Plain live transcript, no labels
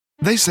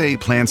They say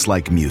plants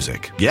like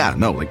music. Yeah,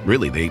 no, like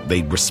really,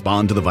 they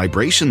respond to the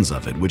vibrations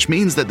of it, which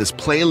means that this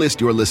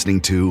playlist you're listening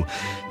to,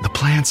 the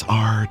plants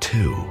are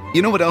too.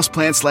 You know what else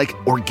plants like?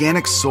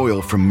 Organic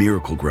soil from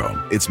Miracle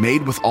Grow. It's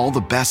made with all the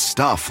best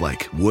stuff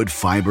like wood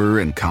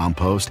fiber and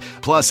compost.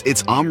 Plus,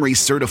 it's OMRI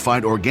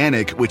certified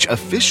organic, which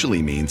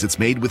officially means it's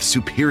made with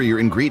superior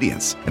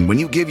ingredients. And when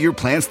you give your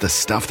plants the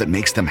stuff that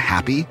makes them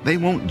happy, they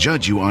won't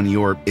judge you on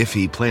your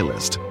iffy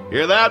playlist.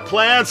 Hear that,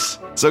 plants?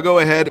 So go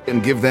ahead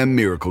and give them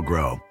Miracle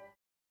Grow.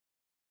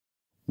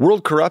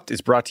 World Corrupt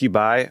is brought to you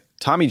by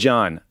Tommy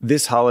John.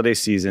 This holiday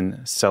season,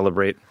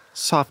 celebrate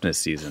softness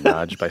season,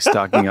 Raj, by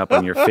stocking up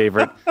on your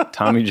favorite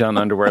Tommy John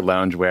underwear,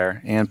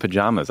 loungewear, and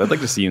pajamas. I'd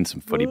like to see you in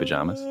some footy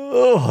pajamas.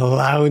 Oh,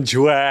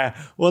 loungewear.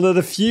 One of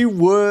the few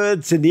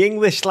words in the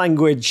English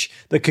language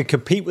that could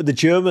compete with the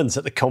Germans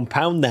at the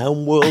Compound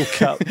Noun World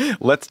Cup.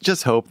 Let's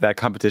just hope that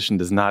competition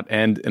does not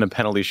end in a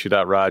penalty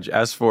shootout, Raj.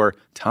 As for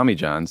Tommy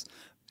John's,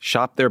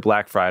 shop their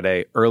Black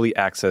Friday early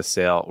access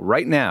sale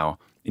right now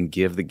and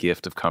give the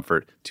gift of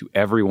comfort to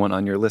everyone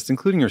on your list,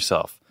 including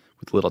yourself,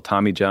 with little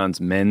Tommy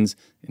John's men's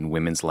and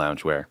women's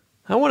loungewear.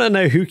 I want to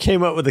know who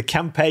came up with the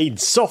campaign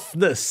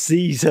Softness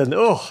Season.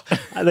 Oh,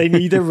 they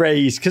need a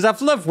raise, because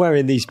I've loved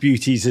wearing these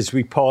beauties as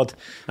we pod,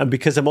 and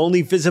because I'm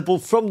only visible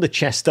from the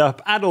chest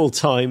up at all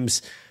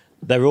times,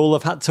 they're all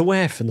I've had to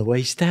wear from the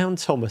waist down,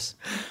 Thomas.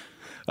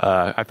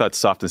 I thought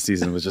softness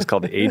season was just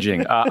called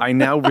aging. I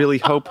now really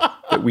hope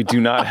that we do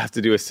not have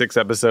to do a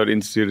 6-episode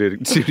in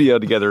studio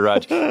together,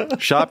 Raj.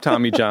 Shop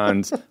Tommy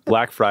John's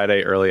Black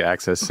Friday early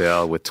access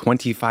sale with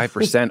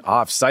 25%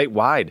 off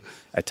site-wide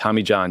at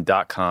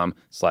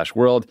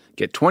TommyJohn.com/world.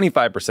 Get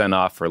 25%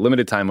 off for a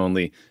limited time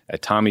only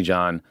at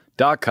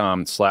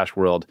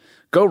TommyJohn.com/world.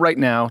 Go right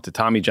now to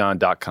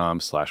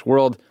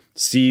TommyJohn.com/world.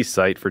 See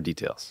site for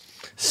details.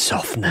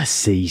 Softness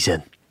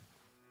season.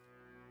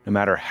 No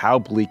matter how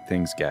bleak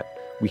things get,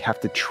 we have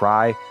to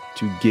try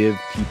to give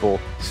people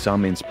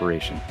some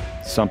inspiration,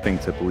 something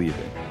to believe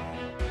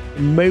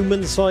in.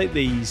 Moments like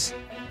these,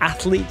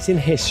 athletes in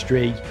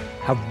history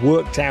have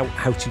worked out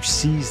how to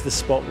seize the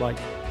spotlight,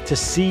 to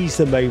seize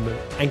the moment,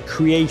 and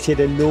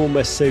created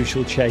enormous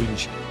social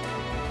change.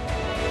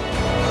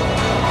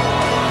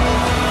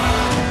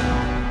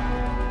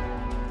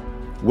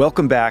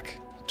 Welcome back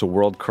to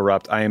World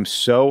Corrupt. I am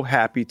so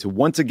happy to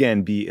once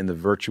again be in the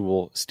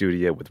virtual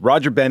studio with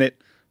Roger Bennett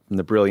from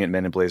the brilliant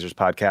Men in Blazers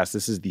podcast.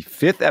 This is the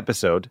 5th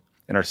episode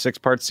in our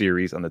 6-part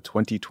series on the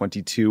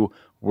 2022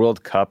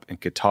 World Cup in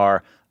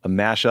Qatar, a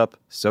mashup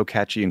so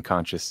catchy and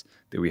conscious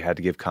that we had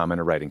to give Common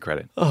a writing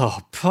credit. Oh,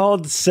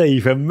 pod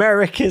save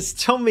America's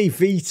Tommy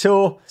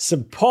Vitor.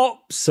 Some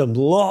pop, some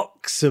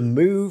lock, some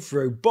move,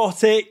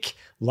 robotic,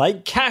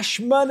 like Cash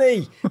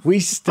Money. We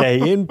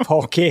stay in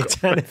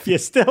pocket. And if you're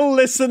still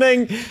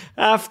listening,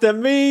 after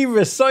me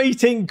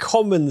reciting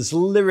Common's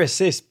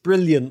lyricist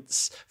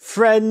brilliance,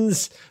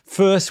 friends,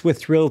 first, we're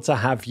thrilled to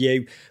have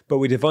you, but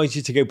we'd advise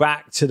you to go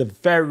back to the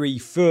very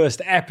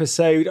first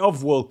episode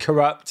of World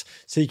Corrupt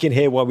so you can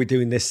hear why we're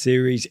doing this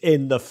series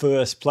in the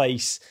first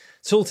place.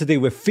 It's all to do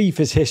with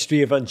FIFA's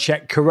history of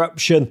unchecked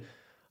corruption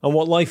and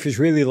what life is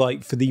really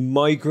like for the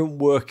migrant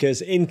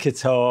workers in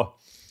Qatar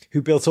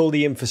who built all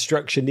the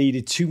infrastructure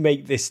needed to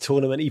make this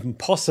tournament even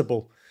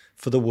possible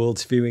for the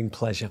world's viewing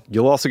pleasure.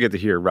 You'll also get to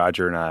hear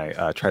Roger and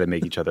I try to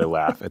make each other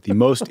laugh at the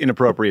most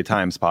inappropriate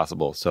times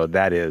possible. So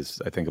that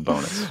is, I think, a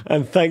bonus.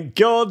 And thank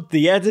God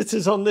the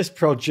editors on this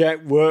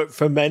project work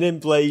for Men in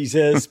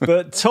Blazers.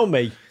 But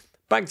Tommy,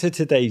 back to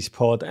today's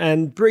pod,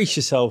 and brace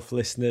yourself,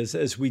 listeners,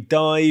 as we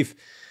dive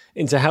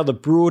into how the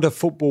broader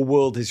football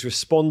world is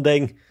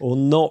responding or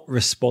not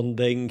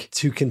responding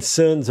to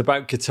concerns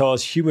about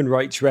Qatar's human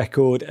rights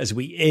record as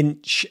we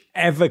inch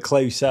ever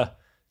closer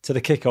to the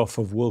kickoff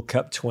of World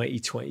Cup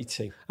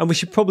 2022. And we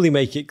should probably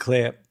make it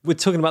clear, we're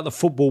talking about the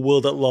football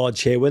world at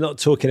large here. We're not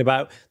talking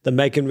about the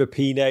Megan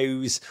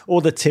Rapinos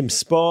or the Tim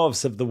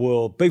Sparvs of the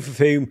world, both of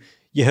whom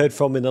you heard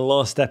from in the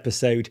last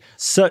episode.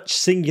 Such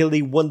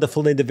singularly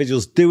wonderful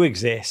individuals do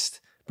exist.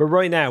 But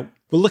right now,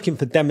 we're looking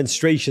for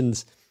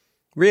demonstrations,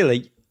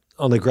 really,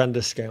 on a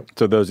grander scale.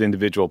 So those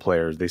individual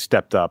players, they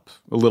stepped up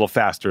a little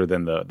faster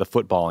than the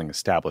footballing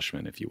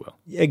establishment, if you will.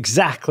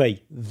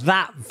 Exactly.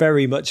 That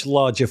very much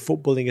larger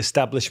footballing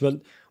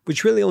establishment,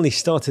 which really only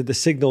started the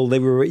signal they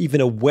were even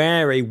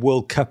aware a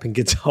World Cup in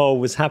Qatar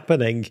was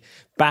happening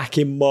back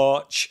in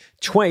March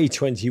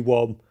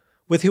 2021.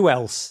 With who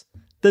else?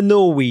 The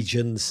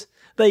Norwegians.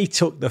 They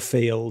took the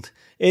field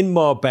in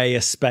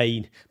Marbella,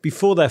 Spain,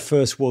 before their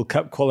first World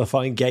Cup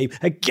qualifying game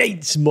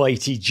against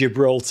mighty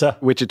Gibraltar.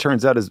 Which it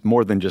turns out is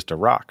more than just a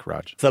rock,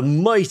 Raj. The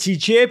mighty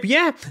Gib,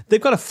 yeah. They've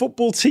got a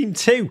football team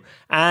too.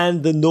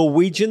 And the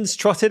Norwegians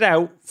trotted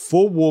out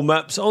for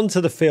warm-ups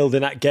onto the field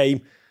in that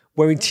game,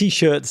 wearing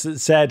T-shirts that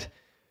said,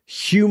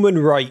 human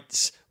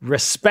rights,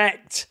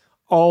 respect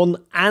on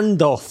and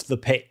off the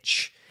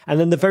pitch. And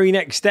then the very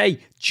next day,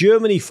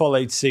 Germany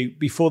followed suit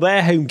before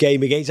their home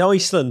game against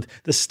Iceland.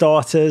 The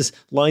starters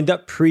lined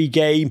up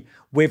pre-game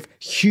with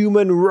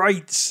human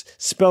rights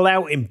spelled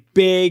out in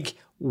big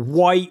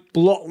white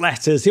block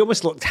letters. They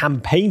almost looked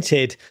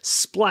hand-painted,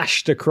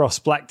 splashed across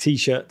black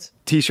T-shirts.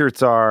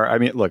 T-shirts are, I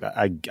mean, look,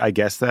 I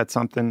guess that's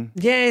something.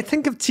 Yeah,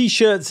 think of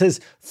T-shirts as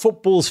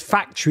football's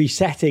factory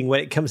setting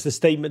when it comes to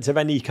statements of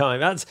any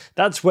kind.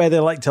 That's where they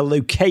like to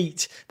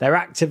locate their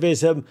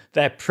activism,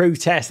 their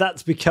protest.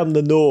 That's become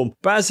the norm.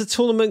 But as the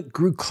tournament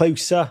grew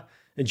closer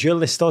and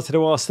journalists started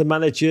to ask the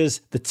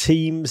managers, the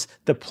teams,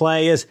 the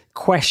players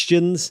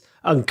questions,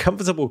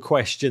 uncomfortable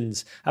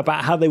questions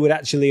about how they would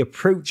actually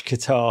approach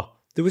Qatar,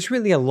 there was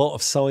really a lot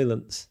of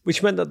silence,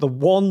 which meant that the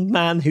one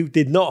man who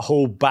did not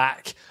hold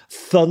back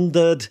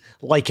thundered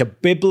like a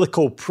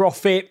biblical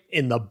prophet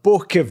in the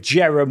book of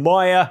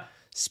Jeremiah,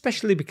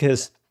 especially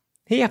because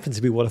he happened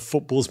to be one of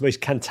football's most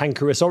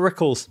cantankerous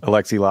oracles.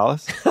 Alexi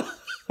Lalas?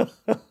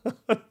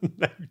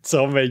 No,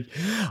 Tommy.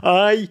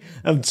 I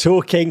am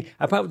talking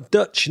about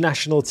Dutch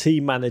national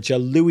team manager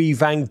Louis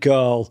van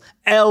Gaal,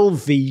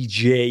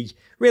 LVG.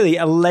 Really,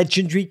 a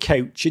legendary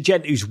coach, a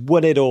gent who's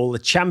won it all, the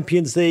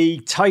Champions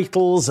League,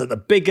 titles at the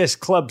biggest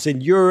clubs in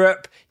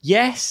Europe.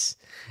 Yes,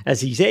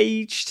 as he's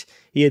aged,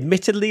 he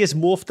admittedly has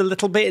morphed a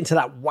little bit into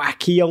that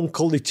wacky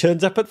uncle who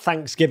turns up at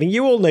Thanksgiving.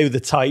 You all know the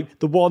type,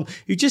 the one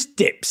who just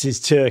dips his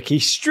turkey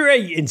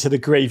straight into the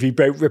gravy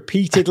boat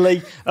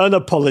repeatedly,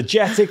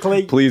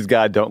 unapologetically. Please,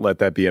 God, don't let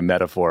that be a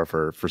metaphor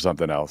for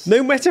something else.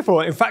 No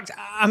metaphor. In fact,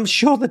 I'm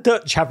sure the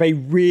Dutch have a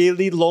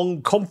really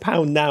long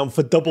compound noun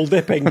for double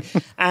dipping.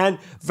 And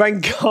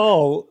Van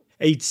Gaal,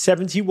 aged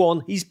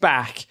 71, he's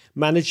back,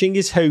 managing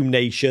his home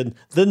nation,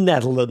 the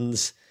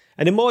Netherlands.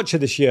 And in March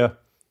of this year,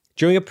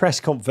 during a press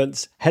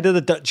conference, ahead of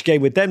the Dutch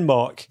game with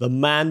Denmark, the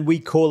man we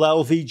call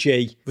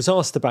LVG was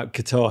asked about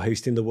Qatar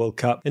hosting the World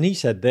Cup, and he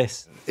said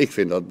this. Ik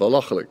vind dat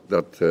belachelijk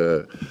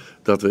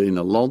dat we in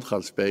een land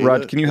gaan spelen.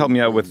 Rod, can you help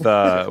me out with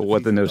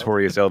what the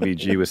notorious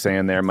LVG was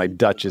saying there? My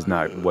Dutch is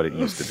not what it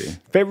used to be.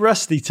 Bit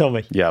rusty,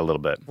 Tommy. Yeah, a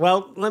little bit.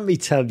 Well, let me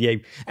tell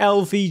you,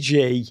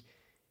 LVG,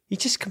 he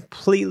just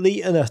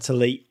completely and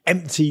utterly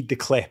emptied the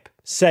clip,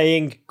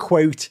 saying,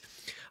 quote,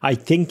 I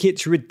think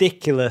it's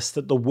ridiculous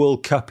that the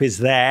World Cup is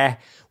there.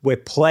 We're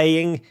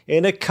playing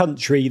in a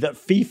country that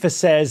FIFA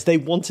says they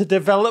want to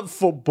develop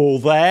football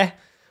there.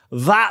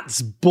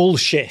 That's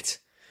bullshit.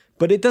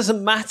 But it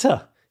doesn't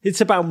matter.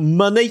 It's about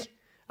money,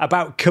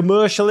 about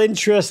commercial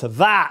interest.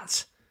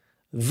 That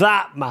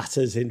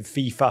matters in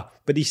FIFA.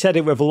 But he said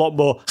it with a lot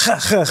more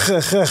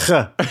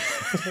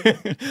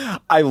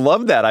I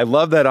love that. I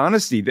love that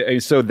honesty.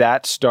 So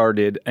that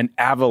started an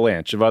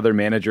avalanche of other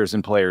managers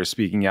and players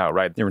speaking out,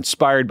 right? They're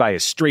inspired by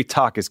his straight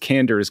talk, his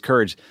candor, his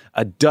courage.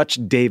 A Dutch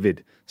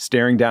David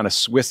staring down a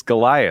Swiss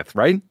Goliath,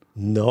 right?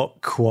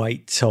 Not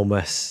quite,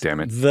 Thomas. Damn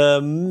it.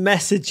 The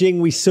messaging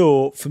we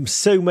saw from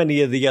so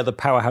many of the other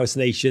powerhouse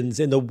nations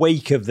in the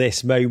wake of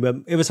this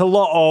moment, it was a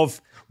lot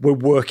of, we're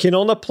working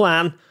on a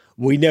plan.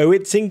 We know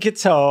it's in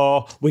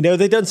Qatar. We know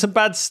they've done some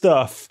bad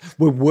stuff.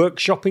 We're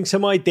workshopping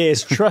some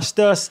ideas.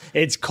 Trust us.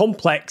 It's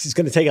complex. It's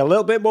going to take a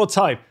little bit more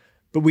time.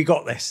 But we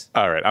got this.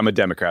 All right, I'm a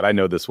Democrat. I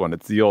know this one.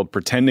 It's the old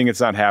pretending it's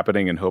not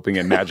happening and hoping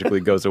it magically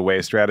goes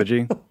away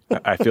strategy.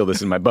 I feel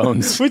this in my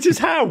bones. Which is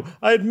how,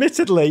 I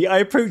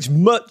approach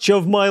much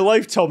of my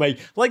life, Tommy. I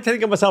like to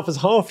think of myself as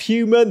half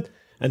human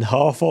and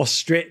half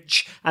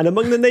ostrich. And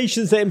among the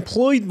nations that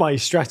employed my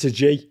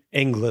strategy,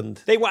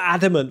 England. They were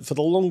adamant for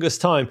the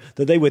longest time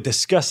that they were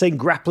discussing,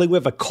 grappling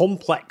with a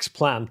complex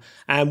plan.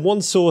 And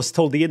one source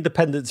told The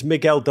Independent's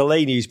Miguel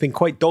Delaney, who's been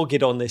quite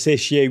dogged on this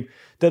issue,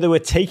 that they were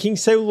taking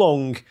so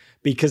long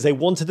because they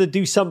wanted to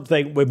do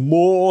something with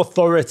more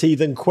authority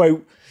than,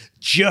 quote,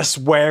 just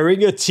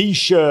wearing a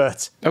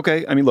T-shirt.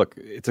 Okay, I mean, look,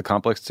 it's a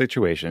complex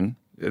situation.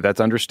 That's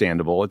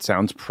understandable. It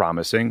sounds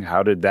promising.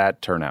 How did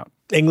that turn out?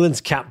 England's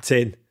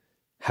captain,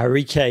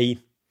 Harry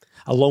Kane,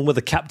 along with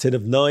the captain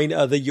of 9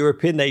 other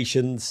European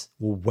nations,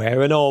 will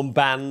wear an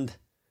armband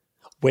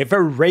with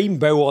a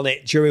rainbow on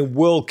it during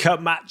World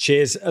Cup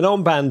matches, an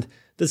armband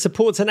that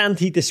supports an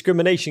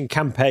anti-discrimination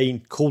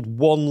campaign called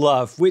One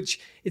Love, which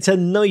it's a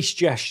nice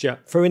gesture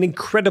for an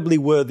incredibly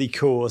worthy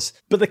cause.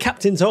 But the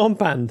captain's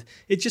armband,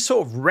 it just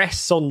sort of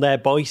rests on their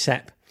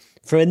bicep.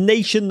 For a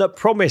nation that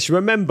promised,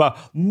 remember,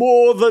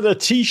 more than a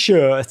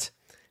T-shirt,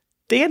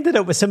 they ended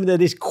up with something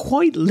that is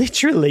quite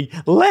literally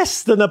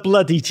less than a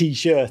bloody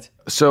T-shirt.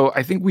 So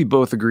I think we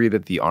both agree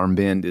that the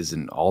armband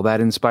isn't all that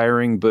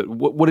inspiring, but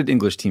what did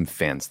English team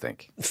fans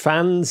think?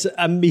 Fans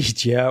and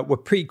media were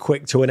pretty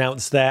quick to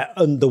announce their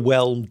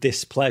underwhelmed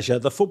displeasure.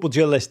 The football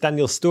journalist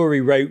Daniel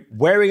Story wrote,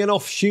 wearing an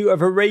offshoot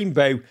of a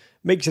rainbow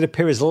makes it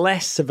appear as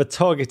less of a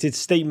targeted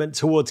statement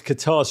towards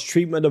Qatar's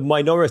treatment of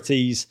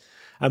minorities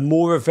and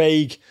more a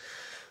vague,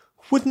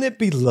 wouldn't it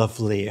be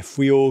lovely if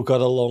we all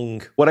got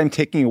along? What I'm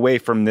taking away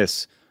from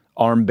this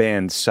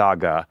armband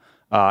saga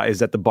is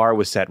that the bar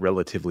was set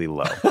relatively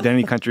low. Did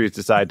any countries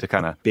decide to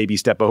kind of baby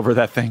step over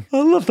that thing?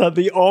 I love that,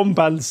 the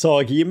armband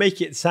saga. You make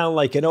it sound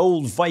like an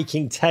old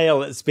Viking tale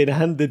that's been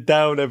handed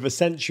down over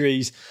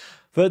centuries.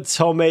 But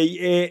Tommy,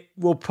 it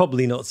will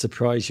probably not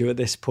surprise you at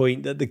this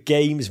point that the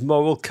game's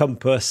moral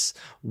compass,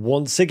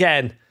 once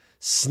again,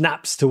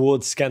 snaps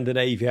towards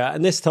Scandinavia.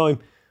 And this time,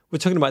 we're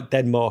talking about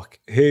Denmark,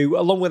 who,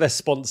 along with their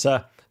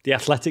sponsor, the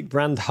athletic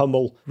brand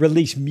Hummel,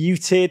 released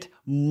muted,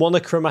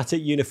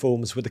 monochromatic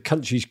uniforms with the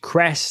country's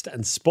crest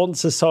and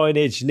sponsor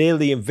signage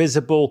nearly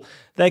invisible.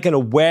 They're going to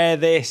wear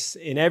this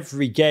in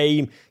every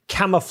game,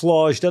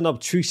 camouflaged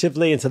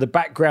unobtrusively into the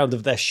background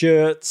of their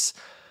shirts.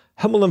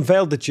 Hummel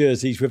unveiled the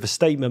jerseys with a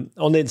statement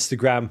on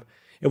Instagram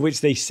in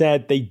which they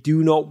said they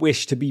do not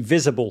wish to be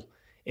visible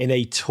in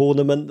a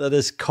tournament that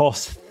has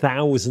cost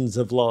thousands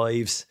of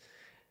lives.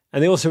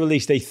 And they also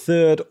released a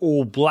third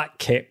all-black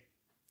kit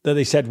that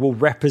they said will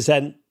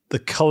represent the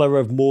colour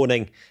of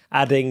mourning,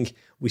 adding,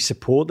 "We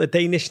support the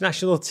Danish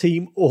national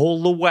team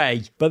all the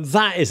way." But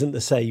that isn't the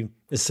same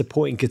as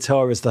supporting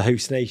Qatar as the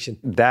host nation.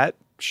 That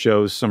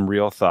shows some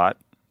real thought.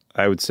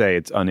 I would say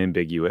it's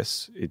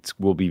unambiguous. It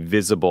will be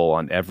visible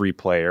on every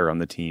player on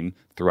the team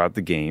throughout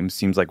the game.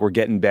 Seems like we're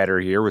getting better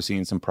here. We're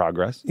seeing some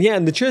progress. Yeah,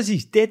 and the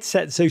jerseys did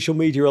set social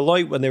media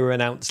alight when they were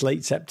announced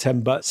late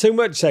September. So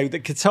much so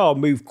that Qatar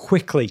moved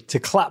quickly to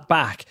clap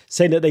back,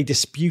 saying that they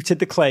disputed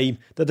the claim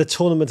that the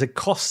tournament had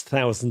cost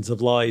thousands of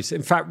lives.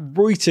 In fact,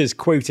 Reuters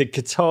quoted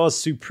Qatar's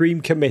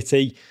Supreme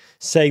Committee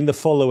saying the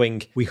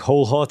following: "We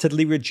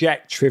wholeheartedly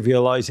reject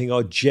trivializing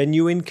our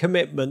genuine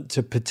commitment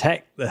to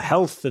protect the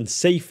health and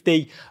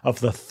safety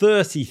of the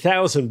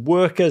 30,000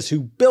 workers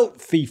who built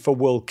FIFA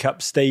World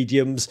Cup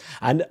stadiums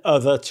and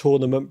other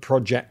tournament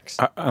projects."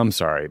 I'm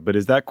sorry, but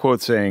is that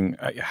quote saying,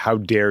 how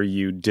dare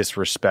you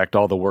disrespect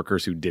all the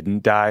workers who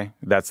didn't die?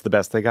 That's the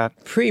best they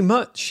got? Pretty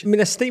much. I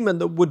mean, a statement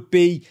that would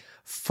be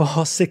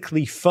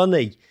farcically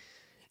funny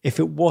if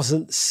it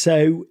wasn't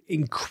so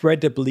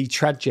incredibly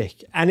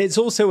tragic. And it's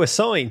also a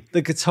sign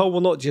that Qatar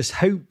will not just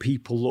hope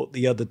people look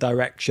the other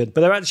direction, but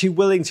they're actually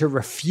willing to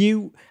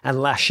refute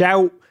and lash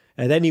out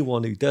at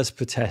anyone who does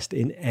protest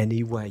in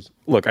any way.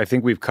 Look, I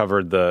think we've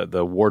covered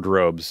the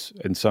wardrobes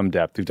in some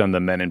depth. We've done the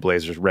Men in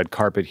Blazers red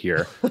carpet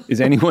here. Is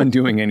anyone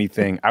doing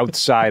anything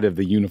outside of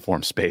the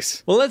uniform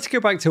space? Well, let's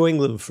go back to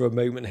England for a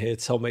moment here,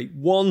 Tommy.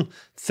 One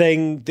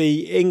thing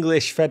the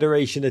English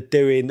Federation are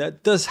doing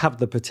that does have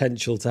the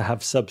potential to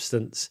have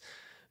substance,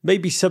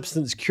 maybe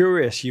substance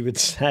curious, you would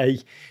say,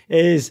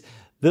 is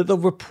that they'll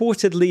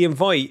reportedly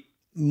invite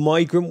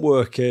migrant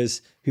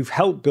workers who've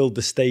helped build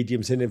the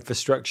stadiums and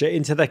infrastructure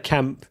into their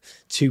camp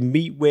to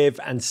meet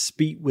with and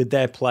speak with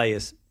their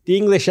players. The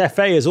English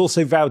FA has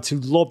also vowed to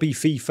lobby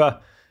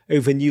FIFA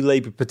over new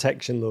labour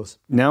protection laws.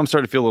 Now I'm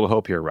starting to feel a little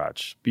hope here,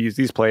 Raj. Because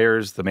these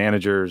players, the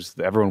managers,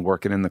 everyone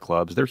working in the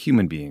clubs, they're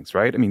human beings,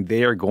 right? I mean,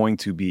 they are going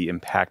to be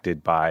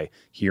impacted by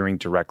hearing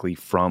directly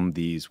from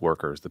these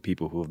workers, the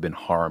people who have been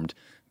harmed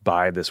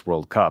by this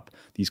World Cup.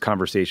 These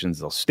conversations,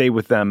 they'll stay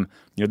with them.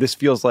 You know, this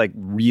feels like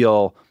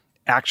real,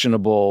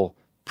 actionable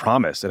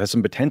promise. It has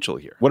some potential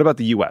here. What about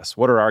the US?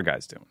 What are our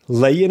guys doing?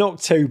 Late in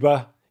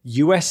October,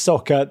 US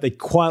Soccer, they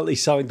quietly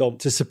signed on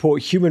to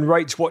support Human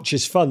Rights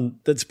Watch's fund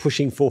that's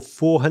pushing for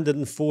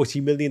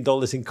 $440 million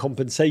in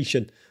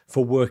compensation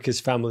for workers'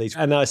 families.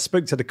 And I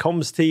spoke to the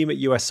comms team at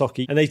US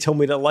Soccer, and they told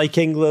me that, like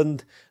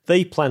England,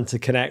 they plan to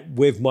connect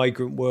with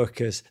migrant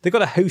workers. They've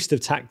got a host of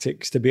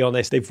tactics, to be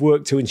honest. They've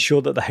worked to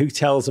ensure that the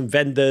hotels and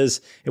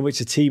vendors in which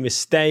the team is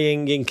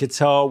staying in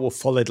Qatar will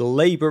follow the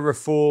labour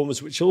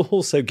reforms, which we'll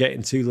also get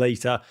into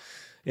later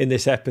in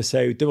this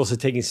episode. They're also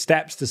taking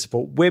steps to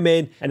support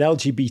women and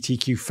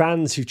LGBTQ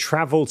fans who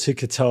travel to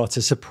Qatar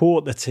to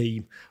support the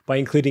team by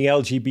including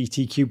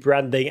LGBTQ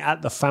branding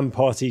at the fan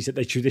parties that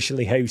they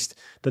traditionally host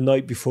the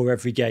night before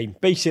every game.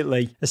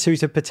 Basically, a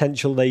series of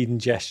potential laden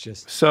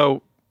gestures.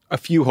 So, a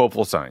few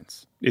hopeful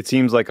signs. It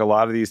seems like a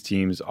lot of these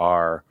teams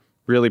are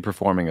really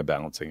performing a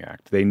balancing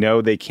act. They know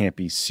they can't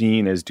be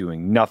seen as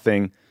doing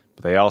nothing,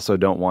 but they also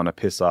don't want to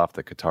piss off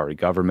the Qatari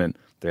government.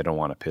 They don't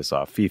want to piss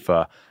off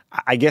FIFA.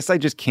 I guess I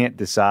just can't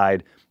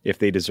decide if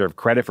they deserve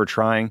credit for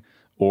trying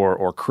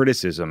or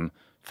criticism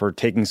for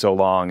taking so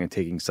long and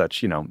taking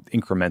such,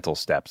 incremental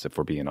steps, if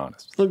we're being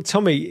honest. Look,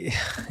 Tommy,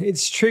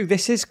 it's true.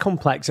 This is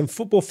complex, and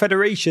football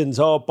federations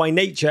are by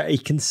nature a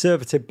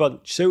conservative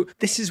bunch. So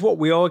this is what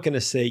we are going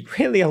to see.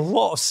 Really a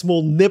lot of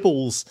small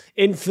nibbles,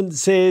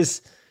 infancies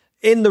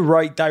in the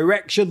right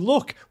direction.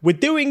 Look, we're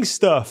doing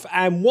stuff,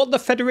 and what the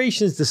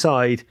federations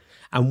decide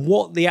and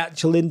what the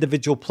actual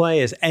individual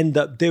players end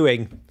up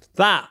doing,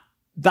 that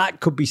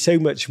could be so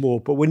much more,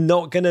 but we're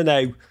not going to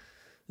know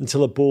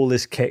until a ball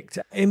is kicked.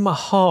 In my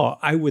heart,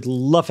 I would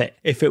love it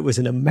if it was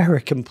an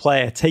American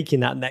player taking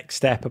that next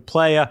step, a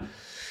player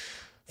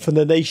from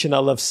the nation I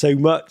love so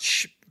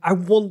much. I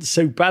want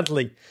so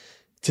badly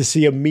to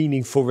see a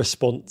meaningful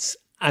response,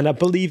 and I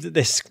believe that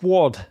this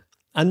squad,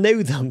 I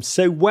know them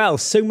so well.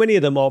 So many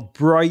of them are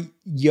bright,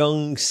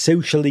 young,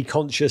 socially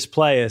conscious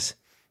players.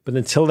 But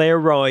until they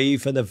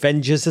arrive and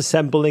Avengers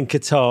assemble in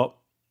Qatar,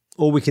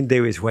 all we can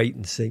do is wait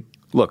and see.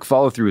 Look,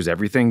 follow through is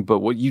everything, but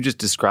what you just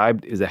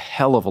described is a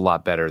hell of a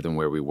lot better than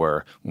where we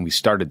were when we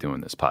started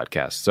doing this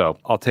podcast. So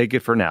I'll take it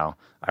for now.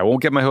 I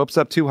won't get my hopes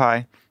up too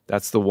high.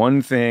 That's the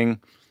one thing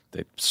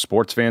that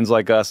sports fans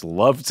like us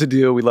love to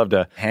do. We love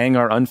to hang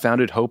our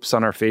unfounded hopes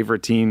on our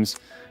favorite teams,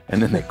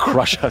 and then they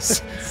crush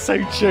us.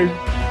 So true.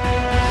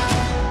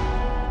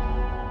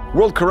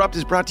 World Corrupt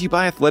is brought to you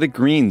by Athletic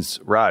Greens.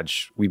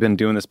 Raj, we've been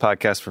doing this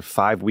podcast for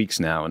 5 weeks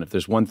now, and if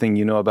there's one thing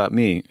you know about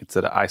me, it's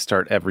that I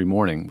start every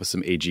morning with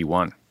some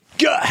AG1.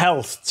 Gut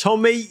health.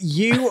 Tommy,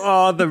 you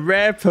are the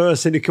rare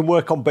person who can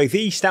work on both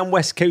East and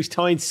West Coast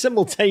times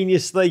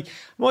simultaneously.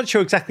 I'm not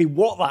sure exactly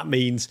what that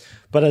means,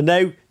 but I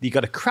know you've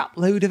got a crap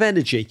load of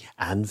energy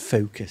and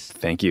focus.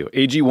 Thank you.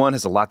 AG1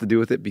 has a lot to do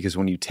with it because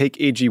when you take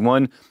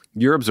AG1,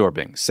 you're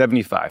absorbing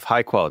 75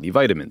 high-quality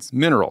vitamins,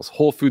 minerals,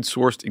 whole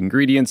food-sourced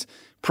ingredients,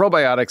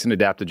 probiotics, and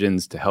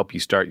adaptogens to help you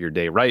start your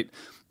day right.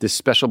 This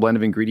special blend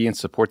of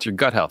ingredients supports your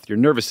gut health, your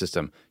nervous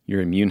system,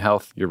 your immune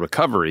health, your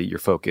recovery, your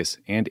focus,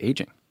 and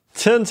aging.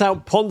 Turns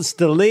out Ponce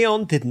de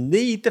Leon didn't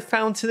need the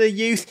Fountain of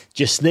Youth,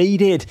 just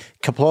needed a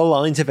couple of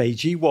lines of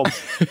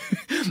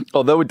AG1.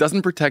 Although it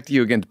doesn't protect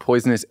you against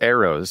poisonous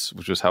arrows,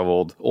 which was how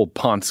old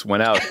Ponce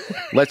went out.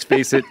 Let's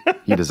face it,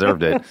 he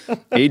deserved it.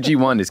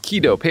 AG1 is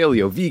keto,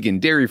 paleo, vegan,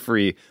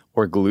 dairy-free,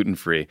 or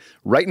gluten-free.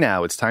 Right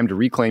now, it's time to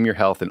reclaim your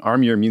health and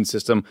arm your immune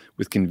system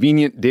with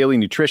convenient daily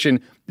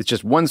nutrition. It's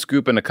just one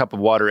scoop and a cup of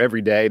water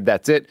every day.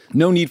 That's it.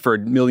 No need for a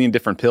million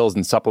different pills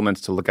and supplements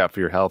to look out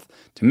for your health.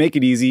 To make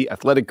it easy,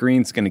 Athletic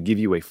Greens is going to give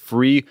you a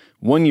free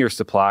 1-year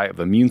supply of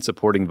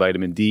immune-supporting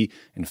vitamin D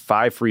and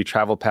 5 free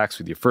travel packs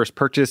with your first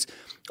purchase.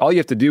 All you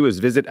have to do is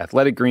visit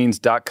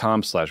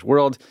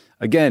athleticgreens.com/world.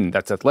 Again,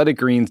 that's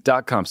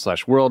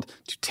athleticgreens.com/world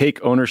to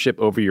take ownership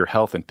over your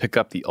health and pick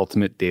up the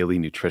ultimate daily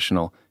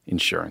nutritional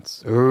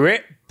insurance.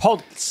 Rip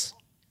Ponce.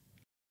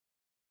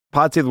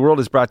 Pod Save the World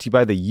is brought to you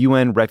by the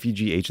UN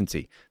Refugee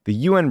Agency. The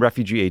UN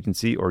Refugee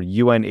Agency, or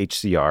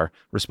UNHCR,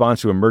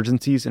 responds to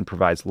emergencies and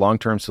provides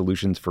long-term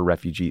solutions for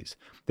refugees.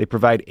 They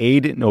provide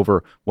aid in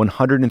over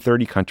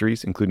 130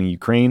 countries, including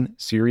Ukraine,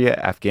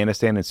 Syria,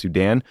 Afghanistan, and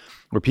Sudan,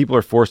 where people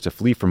are forced to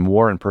flee from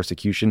war and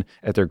persecution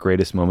at their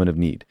greatest moment of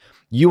need.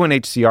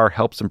 UNHCR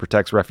helps and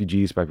protects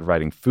refugees by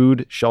providing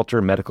food, shelter,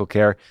 medical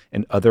care,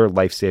 and other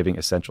life-saving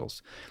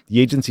essentials. The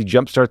agency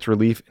jumpstarts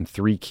relief in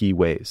 3 key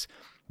ways.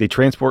 They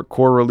transport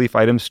core relief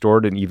items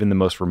stored in even the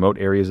most remote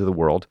areas of the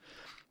world.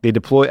 They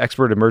deploy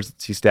expert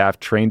emergency staff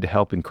trained to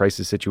help in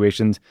crisis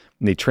situations,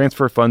 and they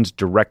transfer funds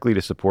directly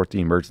to support the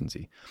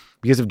emergency.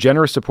 Because of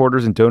generous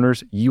supporters and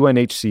donors,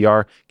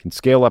 UNHCR can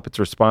scale up its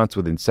response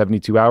within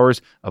 72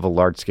 hours of a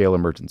large-scale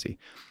emergency.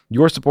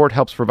 Your support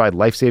helps provide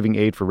life-saving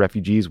aid for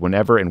refugees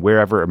whenever and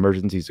wherever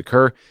emergencies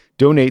occur.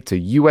 Donate to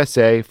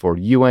USA for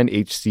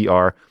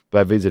UNHCR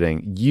by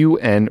visiting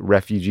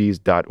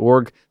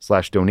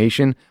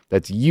unrefugees.org/donation.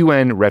 That's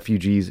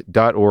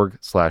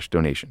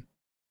unrefugees.org/donation.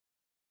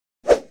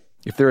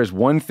 If there is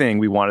one thing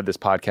we wanted this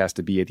podcast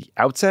to be at the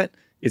outset,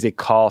 is a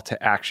call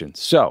to action.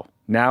 So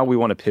now we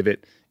want to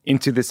pivot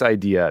into this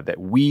idea that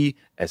we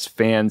as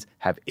fans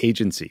have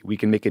agency. We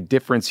can make a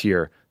difference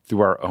here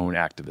through our own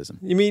activism.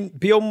 You mean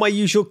beyond my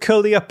usual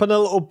curling up on a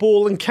little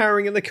ball and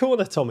carrying in the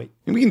corner, Tommy?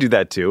 And we can do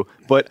that too,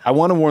 but I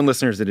want to warn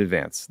listeners in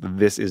advance,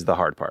 this is the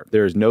hard part.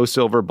 There is no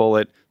silver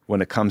bullet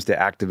when it comes to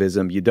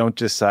activism. You don't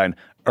just sign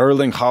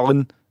Erling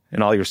Haaland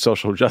and all your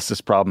social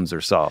justice problems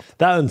are solved.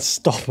 That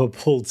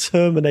unstoppable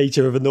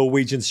terminator of a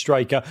Norwegian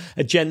striker,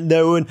 a gent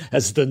known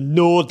as the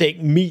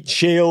Nordic Meat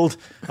Shield,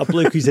 a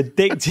bloke who's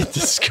addicted to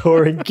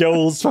scoring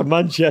goals for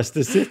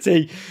Manchester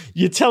City.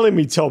 You're telling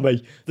me,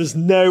 Tommy, there's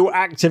no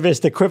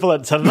activist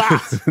equivalent to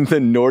that?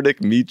 The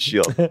Nordic Meat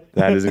Shield.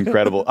 That is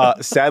incredible.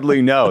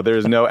 Sadly, no,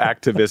 there's no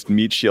activist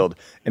meat shield.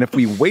 And if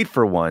we wait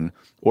for one,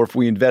 or if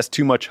we invest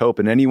too much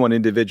hope in any one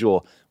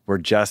individual, we're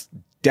just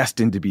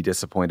destined to be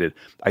disappointed.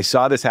 I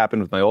saw this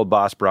happen with my old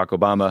boss, Barack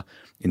Obama.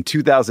 In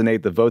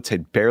 2008, the votes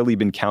had barely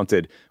been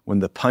counted when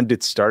the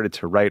pundits started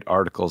to write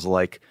articles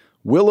like,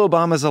 "Will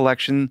Obama's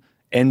election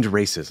end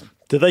racism?"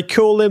 Did they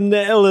call him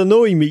the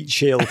Illinois Meat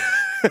Shield?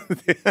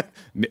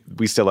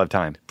 We still have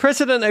time.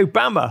 President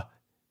Obama,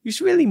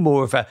 who's really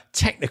more of a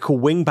technical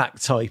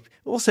wingback type,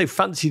 also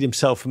fancied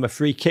himself from a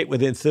free kick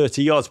within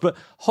 30 yards. But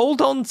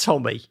hold on,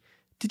 Tommy.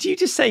 Did you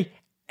just say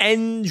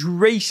end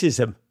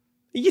racism?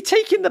 Are you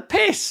taking the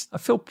piss? I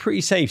feel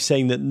pretty safe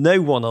saying that no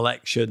one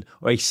election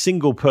or a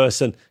single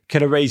person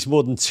can erase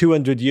more than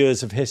 200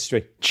 years of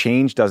history.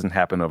 Change doesn't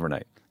happen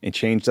overnight. And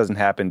change doesn't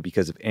happen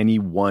because of any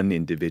one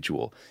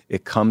individual.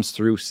 It comes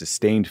through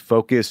sustained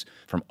focus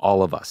from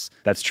all of us.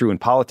 That's true in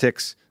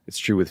politics. It's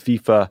true with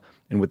FIFA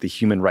and with the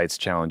human rights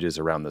challenges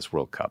around this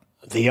World Cup.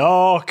 The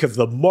arc of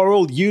the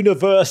moral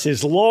universe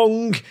is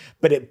long,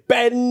 but it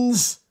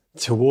bends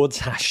towards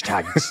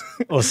hashtags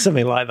or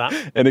something like that.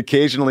 And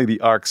occasionally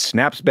the arc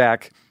snaps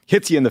back,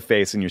 hits you in the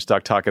face, and you're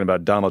stuck talking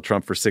about Donald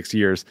Trump for 6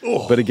 years.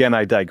 Oh. But again,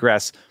 I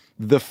digress.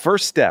 The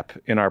first step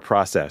in our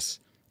process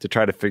to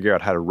try to figure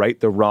out how to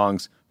right the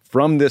wrongs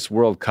from this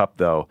World Cup,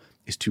 though,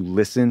 is to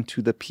listen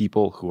to the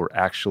people who are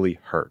actually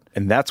hurt.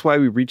 And that's why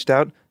we reached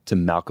out to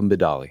Malcolm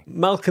Bidali.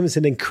 Malcolm's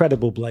an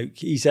incredible bloke.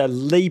 He's a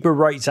labor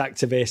rights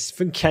activist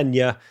from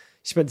Kenya.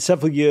 He spent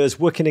several years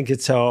working in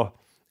Qatar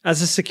as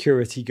a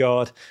security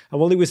guard. And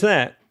while he was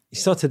there, he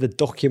started to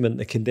document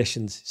the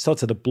conditions, he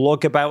started to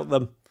blog about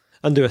them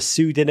under a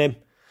pseudonym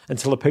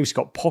until the post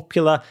got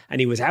popular and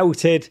he was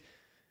outed.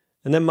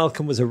 And then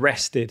Malcolm was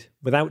arrested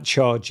without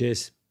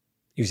charges.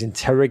 He was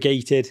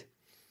interrogated.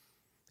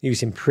 He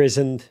was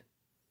imprisoned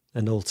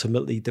and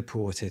ultimately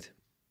deported.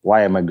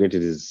 Why I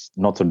migrated is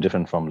not so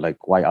different from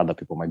like why other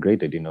people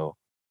migrated,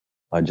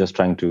 just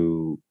trying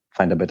to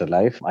find a better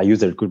life. I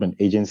used a recruitment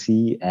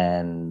agency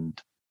and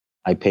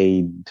I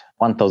paid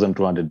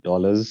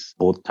 $1,200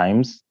 both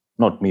times.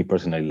 Not me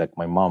personally, like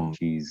my mom,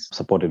 she's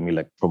supported me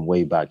like from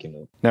way back,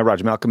 Now,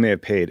 Raj, Malcolm may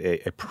have paid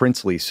a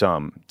princely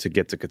sum to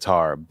get to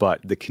Qatar,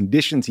 but the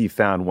conditions he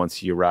found once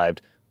he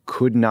arrived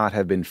could not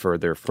have been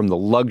further from the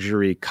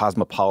luxury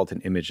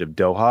cosmopolitan image of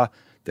Doha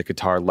that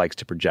Qatar likes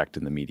to project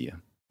in the media.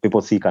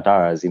 People see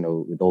Qatar as,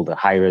 with all the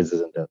high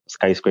rises and the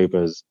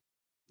skyscrapers,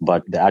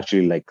 but they're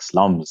actually like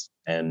slums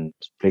and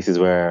places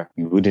where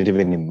you wouldn't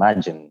even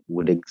imagine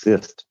would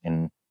exist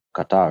in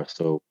Qatar.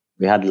 So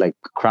we had like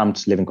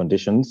cramped living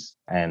conditions,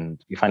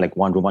 and you find like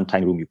one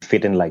tiny room, you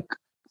fit in like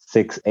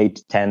 6,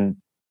 8, 10,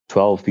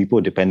 12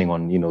 people, depending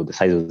on, the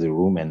size of the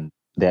room. And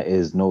there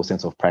is no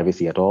sense of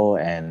privacy at all.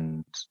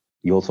 And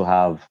you also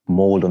have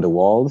mold on the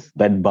walls,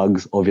 bed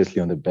bugs,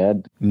 obviously on the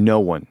bed. No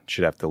one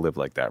should have to live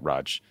like that,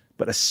 Raj,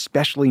 but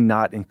especially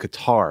not in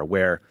Qatar,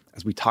 where,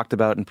 as we talked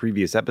about in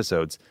previous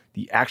episodes,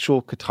 the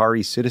actual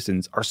Qatari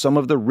citizens are some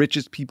of the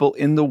richest people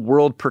in the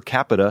world per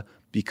capita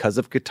because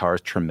of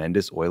Qatar's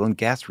tremendous oil and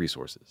gas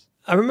resources.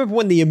 I remember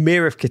when the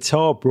Emir of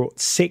Qatar brought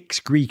 6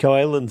 Greek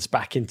islands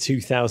back in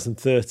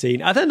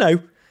 2013. I don't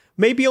know,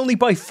 maybe only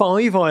buy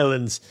 5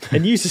 islands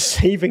and use the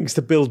savings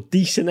to build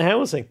decent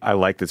housing. I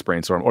like this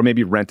brainstorm. Or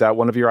maybe rent out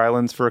one of your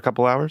islands for a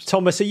couple hours.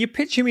 Thomas, are you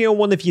pitching me on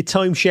one of your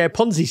timeshare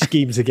Ponzi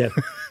schemes again?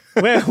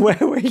 Where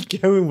are you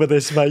going with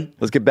this, mate?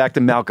 Let's get back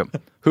to Malcolm,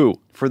 who,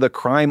 for the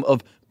crime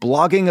of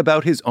blogging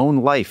about his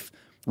own life,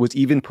 was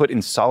even put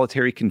in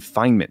solitary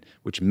confinement,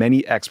 which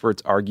many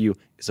experts argue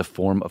is a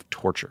form of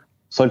torture.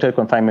 Solitary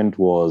confinement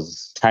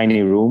was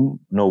tiny room,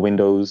 no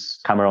windows,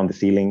 camera on the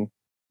ceiling,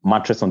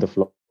 mattress on the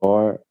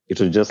floor. It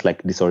was just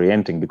like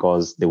disorienting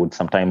because they would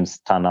sometimes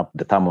turn up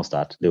the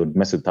thermostat. They would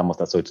mess with the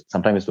thermostat. So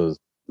sometimes it was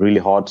really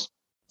hot,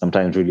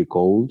 sometimes really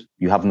cold.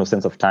 You have no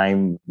sense of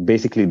time.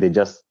 Basically, they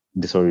just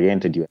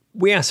disoriented you.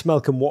 We asked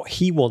Malcolm what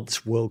he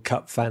wants World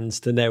Cup fans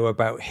to know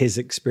about his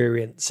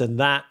experience and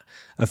that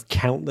of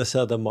countless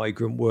other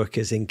migrant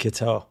workers in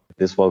Qatar.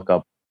 This World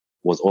Cup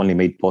was only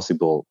made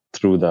possible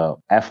through the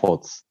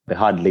efforts, the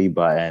hard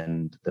labor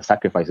and the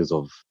sacrifices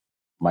of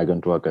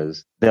migrant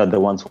workers. They are the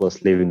ones who are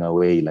slaving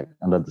away like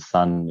under the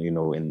sun,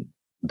 in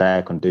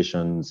dire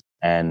conditions.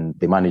 And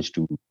they managed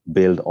to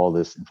build all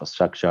this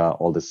infrastructure,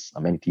 all this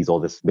amenities, all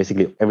this,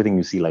 basically everything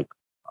you see like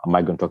a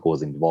migrant worker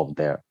was involved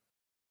there.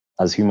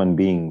 As human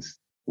beings,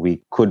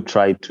 we could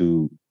try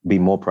to be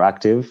more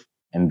proactive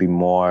and be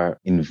more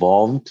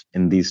involved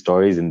in these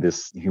stories, in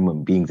these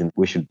human beings. And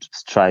we should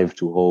strive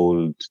to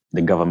hold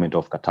the government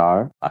of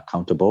Qatar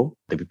accountable,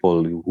 the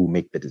people who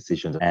make the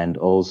decisions. And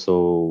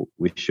also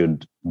we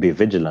should be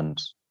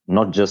vigilant,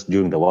 not just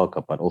during the World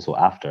Cup, but also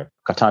after.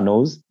 Qatar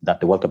knows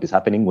that the World Cup is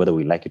happening, whether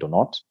we like it or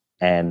not,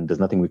 and there's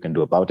nothing we can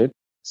do about it.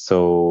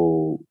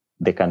 So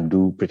they can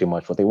do pretty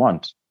much what they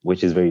want,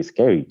 which is very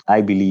scary.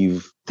 I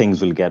believe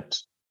things will get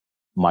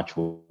much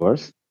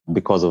worse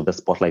because of the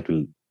spotlight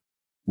will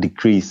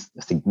decrease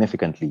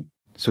significantly.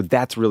 So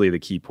that's really the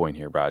key point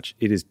here, Raj.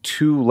 It is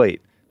too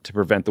late to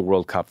prevent the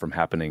World Cup from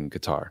happening in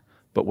Qatar.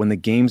 But when the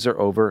games are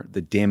over,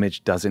 the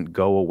damage doesn't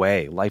go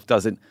away. Life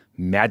doesn't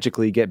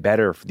magically get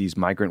better for these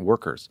migrant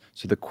workers.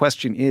 So the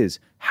question is,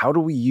 how do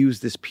we use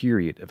this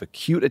period of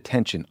acute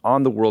attention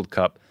on the World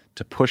Cup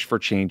to push for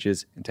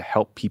changes and to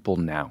help people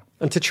now?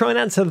 And to try and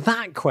answer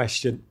that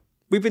question,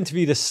 we've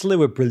interviewed a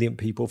slew of brilliant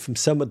people from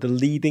some of the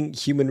leading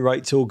human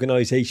rights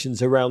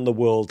organisations around the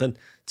world. And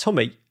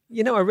Tommy,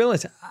 I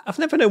realise I've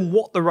never known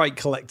what the right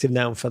collective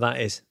noun for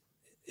that is.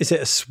 Is it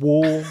a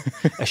swarm,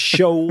 a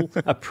shoal,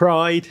 a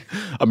pride?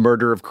 A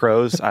murder of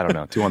crows? I don't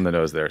know. Too on the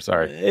nose there.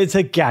 Sorry. It's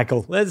a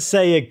gaggle. Let's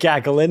say a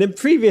gaggle. And in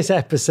previous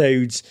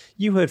episodes,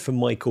 you heard from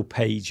Michael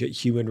Page at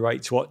Human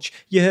Rights Watch.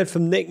 You heard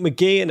from Nick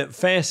McGeehan at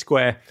Fair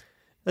Square.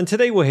 And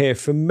today we'll hear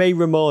from May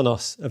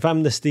Ramanos of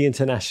Amnesty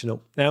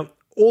International. Now,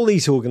 all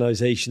these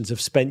organisations have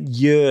spent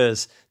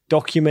years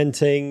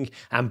documenting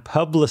and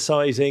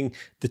publicising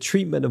the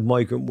treatment of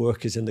migrant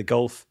workers in the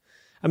Gulf.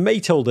 And May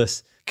told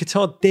us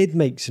Qatar did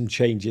make some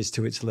changes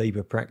to its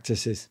labour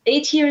practices.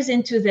 8 years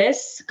into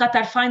this,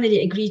 Qatar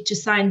finally agreed to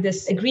sign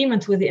this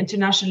agreement with the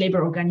International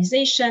Labour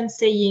Organization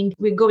saying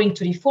we're going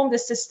to reform the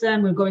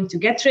system, we're going to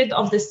get rid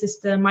of the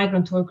system,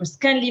 migrant workers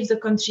can leave the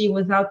country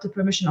without the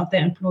permission of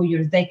their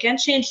employers. They can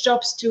change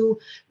jobs too.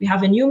 We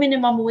have a new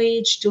minimum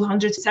wage,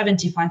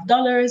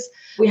 $275.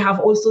 We have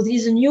also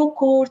these new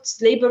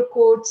courts, labour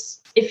courts.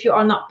 If you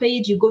are not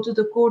paid, you go to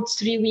the courts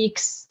 3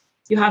 weeks.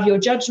 You have your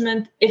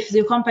judgment. If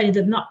the company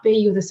did not pay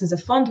you, this is a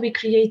fund we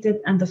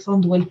created and the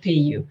fund will pay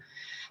you.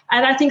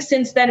 And I think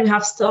since then we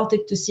have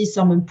started to see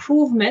some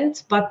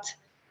improvement, but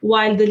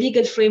while the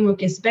legal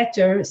framework is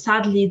better,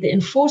 sadly, the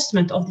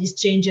enforcement of these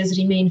changes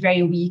remain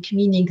very weak,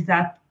 meaning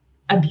that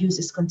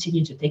abuses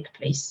continue to take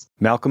place.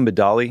 Malcolm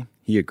Bidali,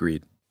 he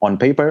agreed. On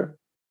paper,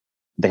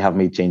 they have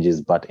made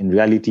changes, but in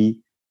reality,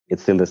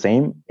 it's still the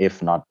same,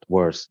 if not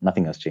worse.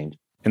 Nothing has changed.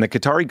 And the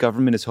Qatari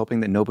government is hoping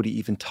that nobody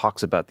even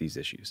talks about these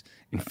issues.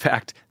 In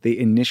fact, they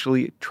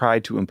initially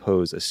tried to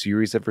impose a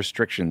series of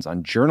restrictions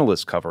on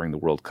journalists covering the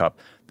World Cup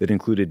that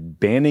included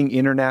banning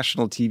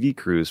international TV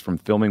crews from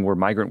filming where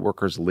migrant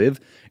workers live,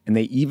 and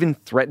they even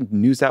threatened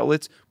news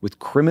outlets with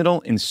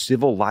criminal and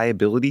civil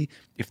liability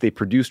if they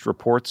produced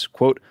reports,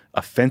 quote,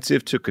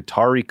 offensive to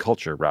Qatari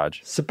culture,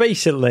 Raj. So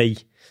basically,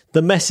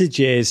 the message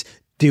is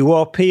do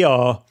our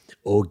PR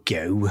or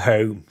go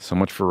home. So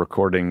much for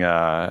recording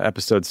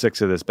episode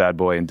 6 of this bad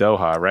boy in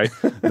Doha, right?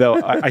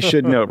 Though I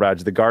should note,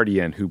 Raj, The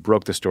Guardian, who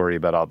broke the story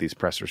about all these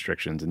press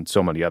restrictions and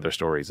so many other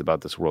stories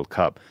about this World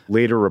Cup,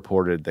 later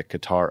reported that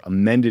Qatar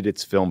amended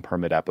its film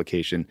permit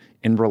application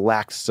and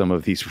relaxed some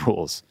of these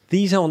rules.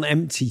 These aren't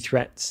empty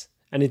threats.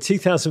 And in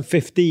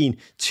 2015,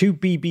 2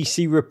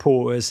 BBC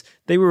reporters,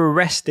 they were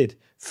arrested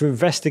for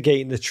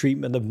investigating the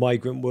treatment of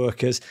migrant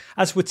workers,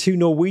 as were 2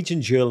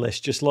 Norwegian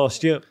journalists just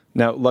last year.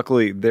 Now,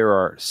 luckily, there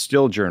are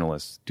still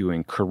journalists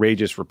doing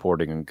courageous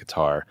reporting in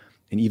Qatar.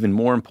 And even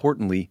more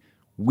importantly,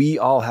 we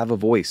all have a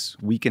voice.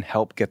 We can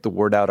help get the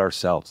word out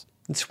ourselves.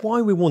 It's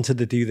why we wanted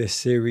to do this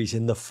series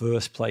in the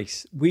first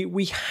place.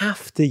 We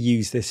have to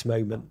use this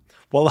moment,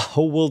 while the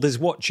whole world is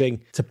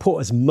watching, to put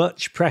as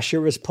much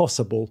pressure as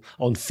possible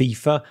on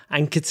FIFA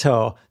and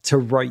Qatar to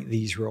right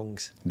these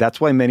wrongs. That's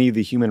why many of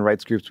the human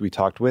rights groups we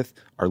talked with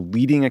are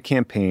leading a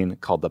campaign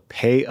called the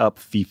Pay Up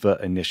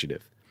FIFA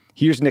Initiative.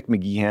 Here's Nick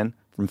McGeehan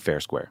from Fair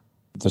Square.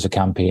 There's a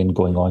campaign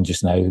going on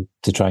just now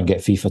to try and get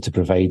FIFA to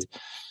provide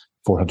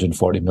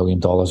 $440 million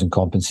in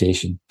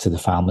compensation to the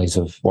families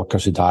of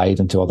workers who died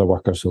and to other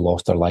workers who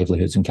lost their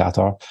livelihoods in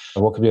Qatar.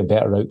 What could be a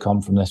better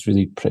outcome from this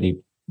really pretty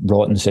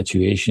rotten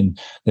situation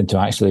than to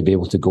actually be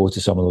able to go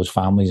to some of those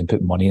families and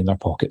put money in their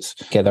pockets,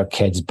 get their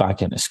kids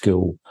back into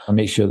school, and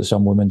make sure that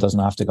some woman doesn't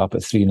have to go up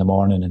at 3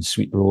 a.m. and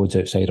sweep roads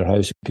outside her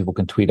house. People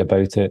can tweet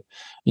about it,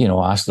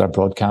 ask their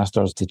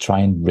broadcasters to try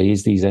and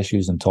raise these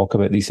issues and talk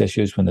about these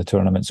issues when the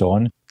tournament's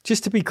on.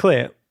 Just to be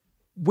clear,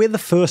 we're the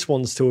first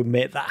ones to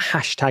admit that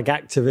hashtag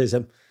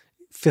activism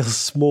feels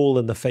small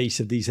in the face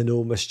of these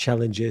enormous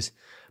challenges.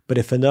 But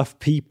if enough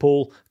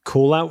people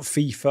call out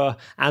FIFA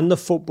and the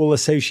football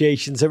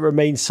associations that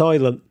remain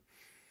silent,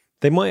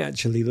 they might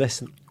actually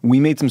listen. We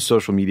made some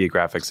social media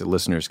graphics that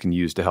listeners can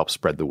use to help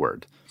spread the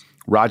word.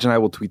 Raj and I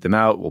will tweet them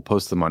out, we'll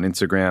post them on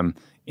Instagram,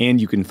 and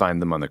you can find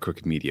them on the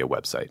Crooked Media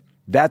website.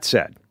 That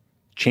said,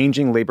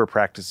 changing labor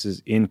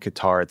practices in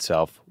Qatar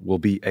itself will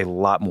be a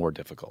lot more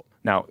difficult.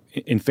 Now,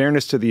 in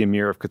fairness to the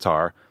Emir of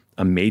Qatar,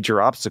 a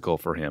major obstacle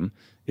for him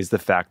is the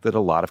fact that a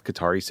lot of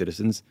Qatari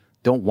citizens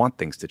don't want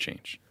things to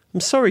change. I'm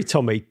sorry,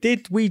 Tommy.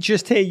 Did we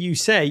just hear you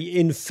say,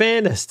 in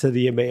fairness to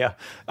the Emir?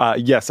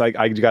 Yes,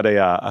 I got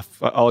a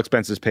all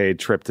expenses paid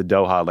trip to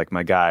Doha like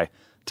my guy,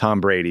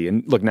 Tom Brady.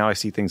 And look, now I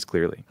see things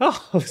clearly.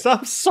 Oh,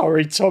 I'm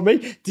sorry,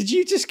 Tommy. Did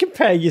you just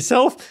compare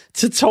yourself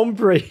to Tom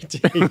Brady?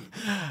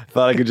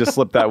 Thought I could just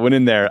slip that one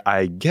in there.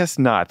 I guess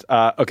not.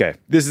 Okay,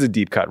 this is a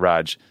deep cut,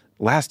 Raj.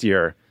 Last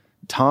year,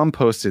 Tom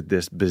posted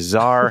this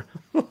bizarre,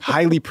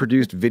 highly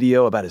produced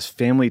video about his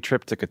family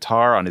trip to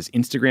Qatar on his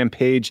Instagram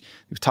page.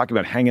 He was talking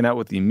about hanging out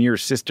with the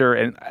Emir's sister,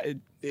 and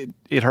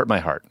it hurt my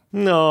heart.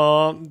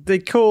 No, they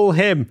call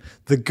him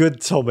the good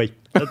Tommy.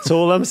 That's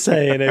all I'm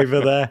saying over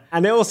there.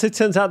 And it also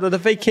turns out that the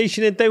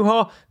vacation in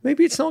Doha,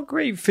 maybe it's not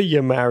great for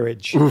your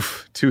marriage.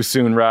 Oof, too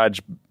soon, Raj,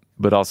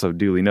 but also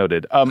duly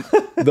noted.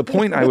 The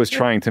point I was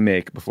trying to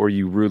make before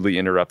you rudely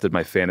interrupted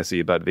my fantasy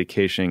about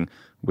vacationing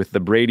with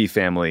the Brady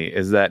family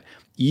is that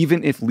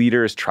even if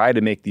leaders try to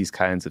make these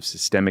kinds of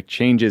systemic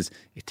changes,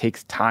 it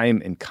takes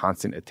time and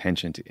constant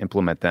attention to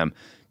implement them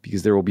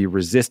because there will be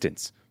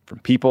resistance from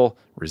people,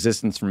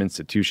 resistance from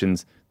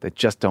institutions that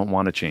just don't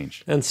want to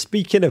change. And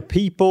speaking of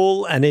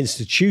people and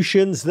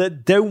institutions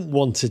that don't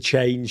want to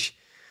change,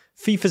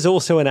 FIFA's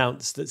also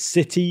announced that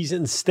cities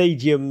and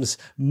stadiums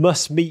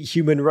must meet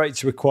human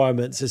rights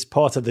requirements as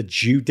part of the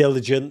due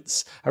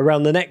diligence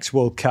around the next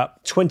World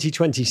Cup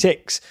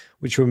 2026,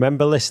 which,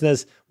 remember,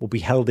 listeners, will be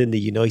held in the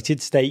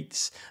United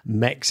States,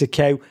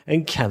 Mexico,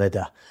 and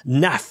Canada.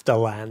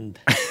 NAFTA land.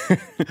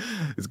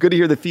 It's good to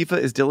hear that FIFA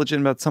is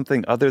diligent about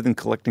something other than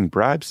collecting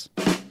bribes.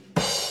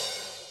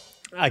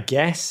 I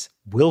guess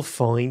we'll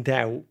find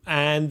out.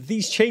 And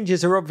these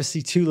changes are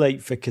obviously too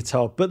late for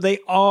Qatar, but they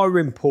are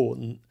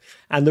important.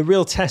 And the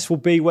real test will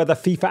be whether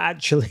FIFA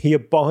actually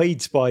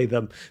abides by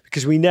them,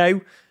 because we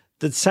know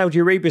that Saudi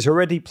Arabia is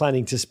already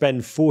planning to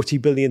spend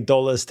 $40 billion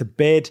to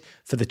bid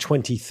for the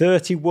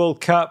 2030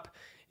 World Cup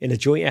in a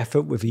joint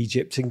effort with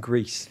Egypt and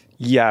Greece.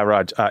 Yeah,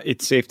 Raj,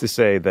 it's safe to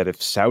say that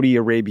if Saudi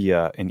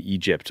Arabia and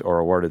Egypt are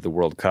awarded the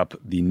World Cup,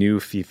 the new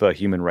FIFA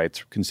human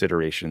rights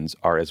considerations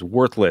are as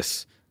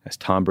worthless as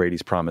Tom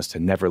Brady's promise to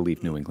never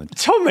leave New England.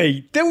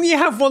 Tommy, don't you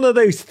have one of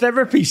those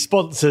therapy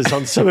sponsors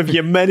on some of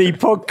your many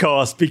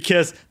podcasts?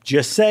 Because,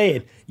 just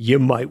saying, you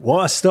might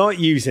want to start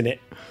using it.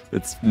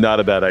 It's not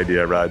a bad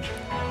idea, Raj.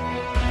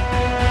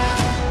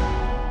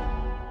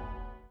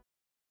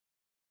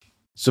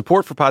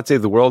 Support for Pod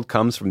Save the World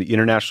comes from the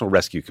International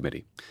Rescue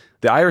Committee.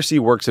 The IRC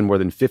works in more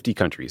than 50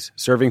 countries,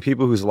 serving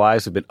people whose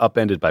lives have been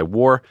upended by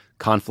war,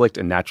 conflict,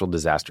 and natural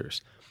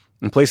disasters.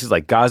 In places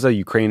like Gaza,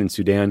 Ukraine, and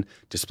Sudan,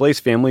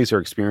 displaced families are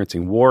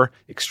experiencing war,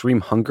 extreme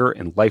hunger,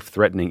 and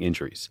life-threatening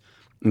injuries.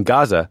 In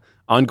Gaza,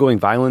 ongoing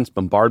violence,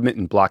 bombardment,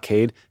 and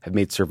blockade have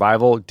made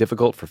survival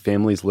difficult for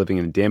families living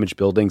in damaged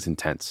buildings and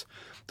tents.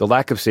 The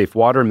lack of safe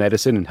water,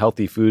 medicine, and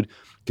healthy food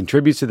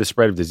contributes to the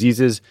spread of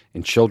diseases,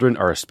 and children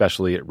are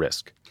especially at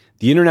risk.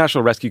 The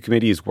International Rescue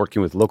Committee is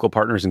working with local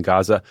partners in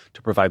Gaza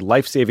to provide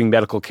life-saving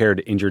medical care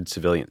to injured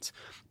civilians.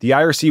 The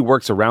IRC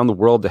works around the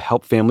world to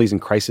help families in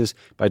crisis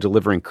by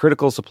delivering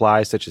critical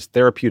supplies such as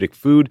therapeutic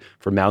food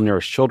for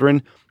malnourished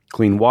children,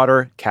 clean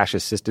water, cash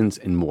assistance,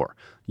 and more.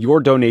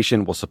 Your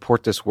donation will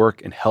support this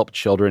work and help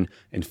children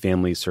and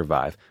families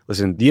survive.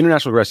 Listen, the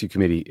International Rescue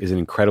Committee is an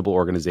incredible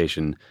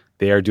organization.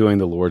 They are doing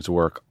the Lord's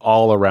work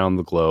all around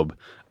the globe.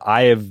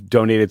 I have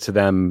donated to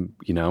them,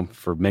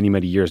 for many,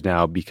 many years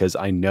now because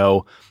I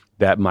know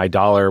that my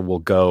dollar will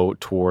go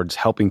towards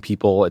helping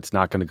people. It's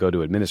not going to go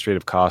to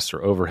administrative costs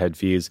or overhead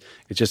fees.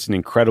 It's just an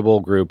incredible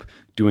group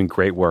doing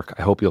great work.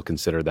 I hope you'll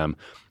consider them.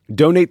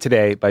 Donate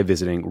today by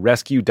visiting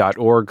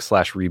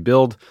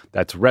rescue.org/rebuild.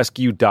 That's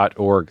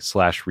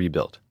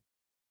rescue.org/rebuild.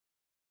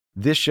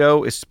 This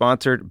show is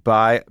sponsored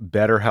by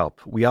BetterHelp.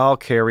 We all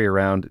carry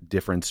around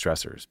different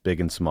stressors,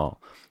 big and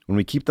small. When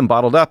we keep them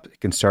bottled up,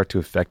 it can start to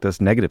affect us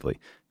negatively.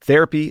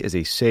 Therapy is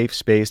a safe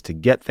space to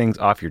get things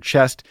off your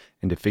chest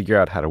and to figure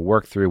out how to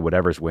work through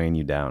whatever's weighing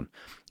you down.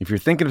 If you're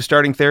thinking of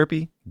starting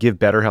therapy, give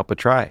BetterHelp a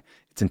try.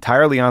 It's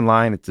entirely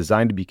online. It's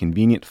designed to be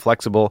convenient,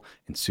 flexible,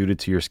 and suited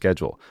to your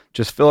schedule.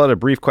 Just fill out a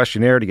brief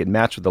questionnaire to get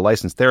matched with a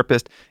licensed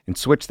therapist and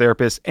switch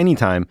therapists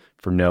anytime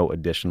for no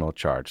additional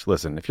charge.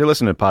 Listen, if you're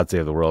listening to Pod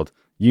Save the World,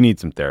 you need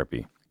some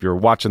therapy. If you're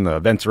watching the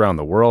events around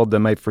the world that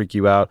might freak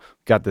you out,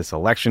 got this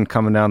election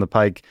coming down the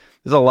pike.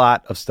 There's a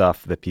lot of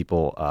stuff that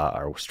people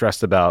are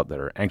stressed about, that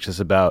are anxious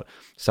about,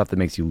 stuff that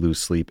makes you lose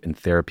sleep, and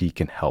therapy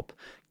can help.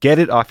 Get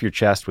it off your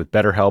chest with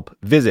BetterHelp.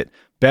 Visit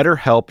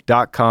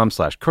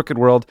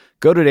BetterHelp.com/crookedworld.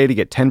 Go today to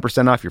get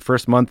 10% off your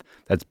first month.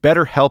 That's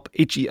BetterHelp,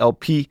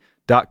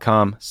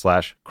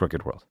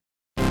 HELP.com/crookedworld.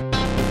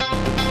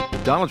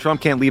 Donald Trump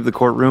can't leave the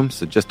courtroom,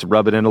 so just to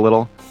rub it in a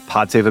little,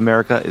 Pod Save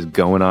America is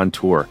going on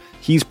tour.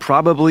 He's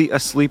probably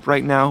asleep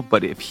right now,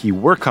 but if he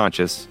were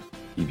conscious,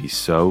 he'd be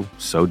so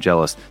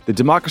jealous. The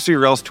Democracy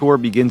or Else tour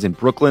begins in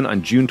Brooklyn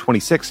on June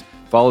 26th,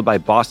 followed by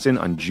Boston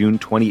on June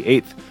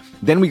 28th.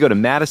 Then we go to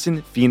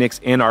Madison, Phoenix,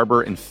 Ann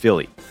Arbor, and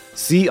Philly.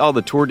 See all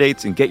the tour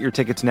dates and get your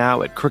tickets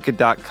now at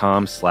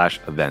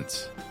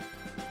crooked.com/events.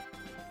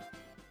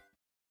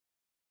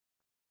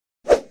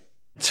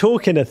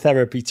 Talking of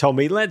therapy,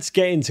 Tommy, let's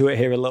get into it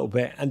here a little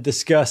bit and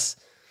discuss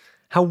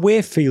how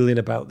we're feeling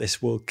about this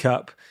World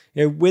Cup.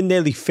 We're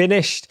nearly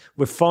finished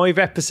with 5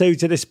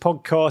 episodes of this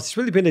podcast. It's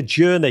really been a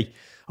journey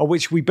on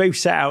which we both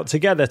set out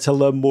together to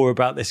learn more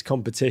about this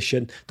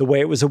competition, the way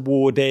it was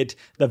awarded,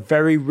 the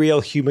very real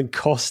human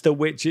cost at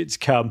which it's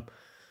come.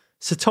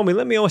 So, Tommy,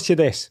 let me ask you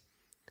this.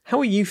 How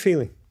are you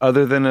feeling?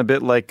 Other than a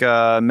bit like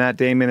Matt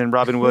Damon and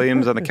Robin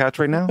Williams on the couch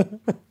right now?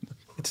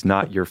 It's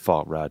not your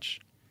fault,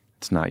 Raj.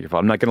 It's not your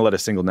fault. I'm not going to let a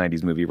single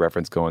 90s movie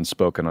reference go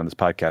unspoken on this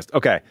podcast.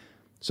 Okay,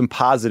 some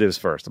positives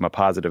first. I'm a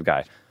positive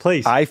guy.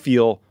 Please. I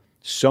feel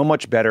so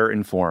much better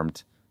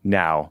informed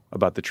now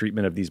about the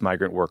treatment of these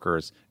migrant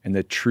workers and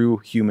the true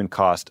human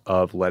cost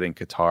of letting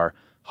Qatar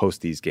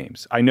host these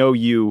games. I know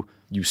you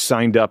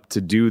signed up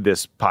to do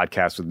this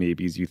podcast with me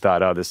because you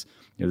thought, oh, this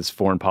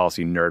foreign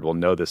policy nerd will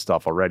know this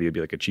stuff already. It'd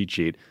be like a cheat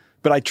sheet.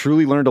 But I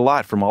truly learned a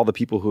lot from all the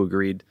people who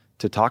agreed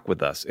to talk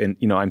with us. And,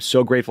 I'm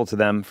so grateful to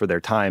them for their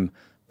time.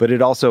 But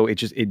it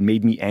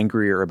made me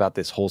angrier about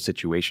this whole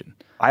situation.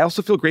 I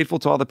also feel grateful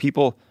to all the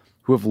people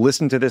who have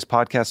listened to this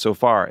podcast so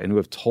far and who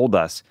have told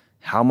us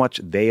how much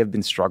they have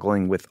been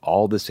struggling with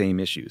all the same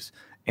issues.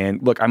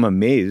 And look, I'm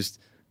amazed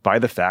by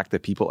the fact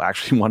that people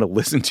actually want to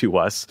listen to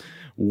us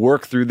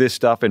work through this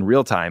stuff in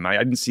real time. I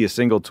didn't see a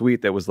single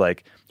tweet that was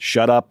like,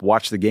 shut up,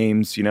 watch the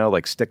games,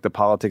 stick to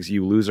politics,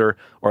 you loser,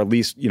 or at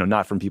least,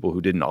 not from people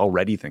who didn't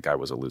already think I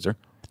was a loser.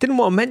 I didn't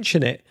want to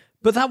mention it,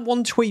 but that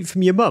one tweet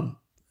from your mum,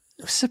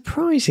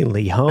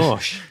 surprisingly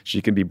harsh.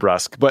 She can be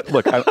brusque. But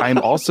look, I'm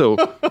also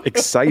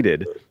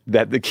excited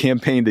that the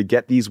campaign to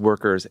get these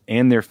workers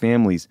and their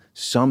families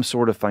some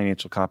sort of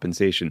financial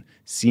compensation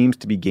seems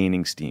to be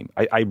gaining steam.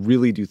 I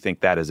really do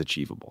think that is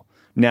achievable.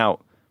 Now,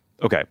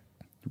 okay,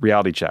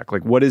 reality check.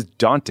 What is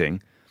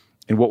daunting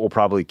and what will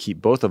probably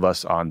keep both of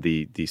us on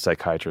the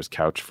psychiatrist's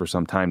couch for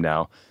some time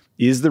now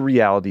is the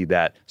reality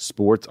that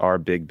sports are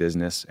big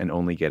business and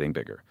only getting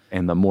bigger.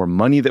 And the more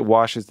money that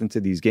washes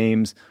into these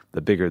games, the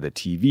bigger the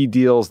TV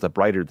deals, the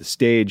brighter the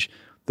stage,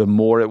 the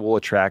more it will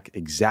attract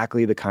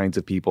exactly the kinds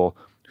of people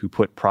who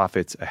put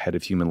profits ahead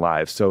of human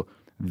lives. So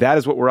that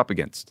is what we're up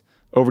against.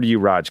 Over to you,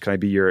 Raj. Can I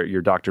be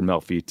your Dr.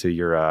 Melfi to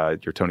your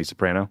Tony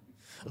Soprano?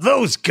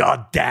 Those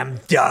goddamn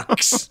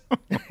ducks.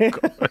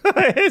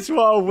 Here's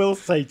what I will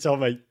say,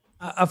 Tommy.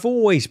 I've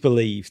always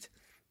believed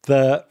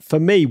that, for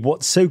me,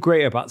 what's so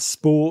great about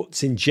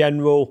sports in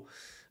general,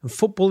 and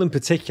football in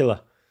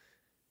particular,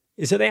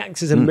 is that it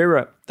acts as a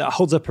mirror that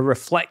holds up a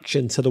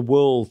reflection to the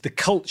world, the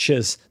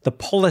cultures, the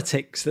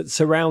politics that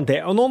surround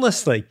it. And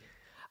honestly,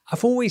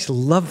 I've always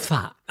loved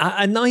that.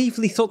 I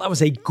naively thought that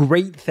was a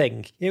great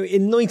thing. You know,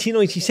 in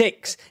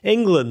 1996,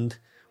 England,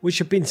 which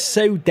had been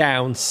so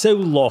down, so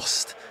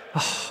lost,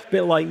 a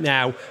bit like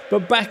now,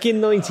 but back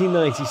in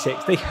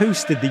 1996, they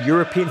hosted the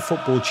European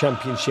Football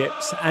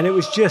Championships, and it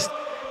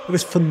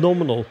was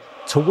phenomenal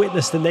to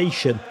witness the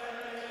nation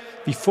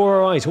before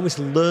our eyes almost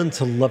learn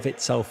to love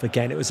itself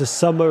again. It was a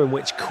summer in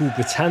which Cool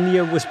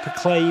Britannia was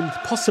proclaimed,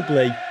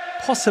 possibly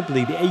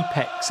the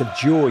apex of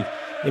joy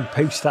in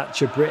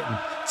post-Thatcher Britain.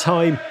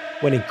 Time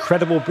when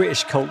incredible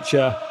British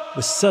culture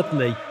was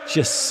suddenly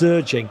just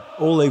surging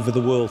all over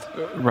the world.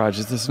 Raj,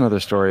 is this another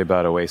story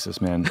about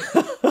Oasis, man?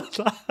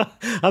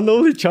 I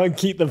normally try and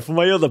keep them for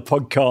my other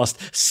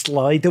podcast,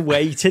 Slide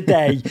Away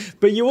Today.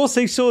 But you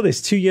also saw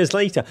this 2 years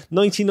later,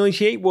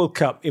 1998 World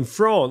Cup in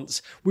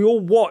France. We all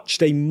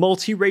watched a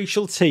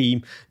multiracial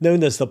team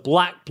known as the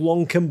Black,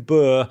 Blanc and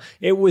Bleu.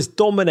 It was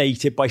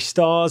dominated by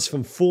stars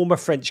from former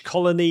French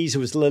colonies. It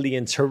was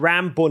Lilian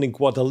Thuram, born in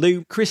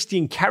Guadeloupe,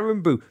 Christian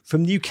Karembeu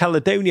from New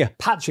Caledonia,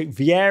 Patrick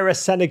Vieira,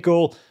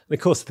 Senegal, and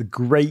of course the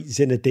great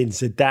Zinedine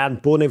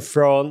Zidane, born in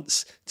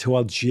France, to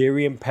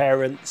Algerian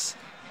parents.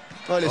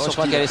 Oh, elle est sortie.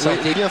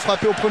 Oui, bien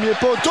frappé au premier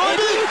poteau.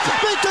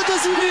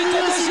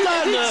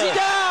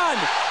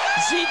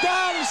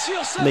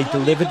 And they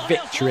delivered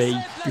victory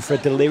before a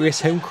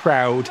delirious home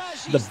crowd.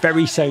 At the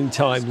very same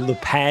time, Le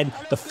Pen,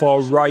 the far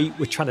right,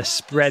 were trying to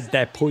spread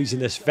their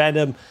poisonous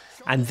venom.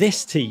 And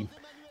this team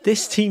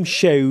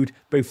showed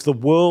both the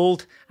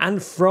world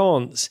and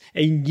France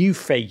a new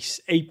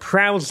face, a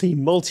proudly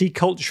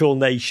multicultural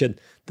nation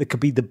that could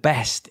be the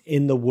best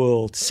in the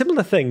world.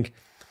 Similar thing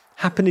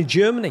happened in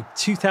Germany,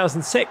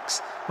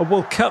 2006, a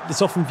World Cup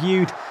that's often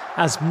viewed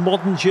as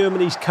modern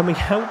Germany's coming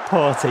out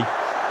party.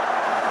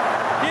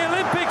 The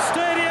Olympic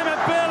Stadium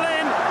at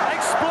Berlin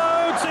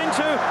explodes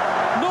into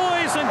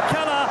noise and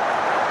colour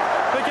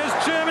because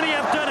Germany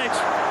have done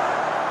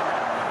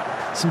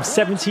it. Some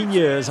 17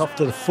 years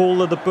after the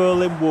fall of the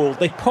Berlin Wall,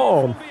 they put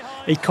on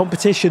a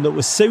competition that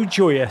was so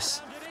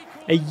joyous.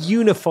 A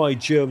unified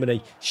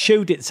Germany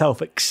showed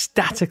itself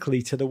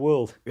ecstatically to the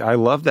world. I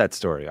love that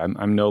story.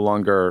 I'm no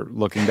longer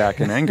looking back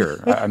in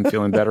anger. I'm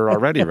feeling better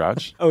already,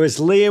 Raj. Or as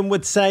Liam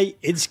would say,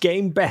 it's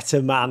getting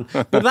better, man.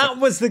 But that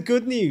was the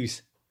good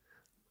news.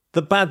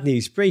 The bad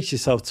news, brace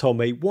yourself,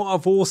 Tommy. What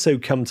I've also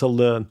come to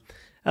learn,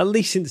 at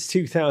least since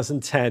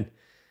 2010,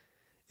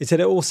 is that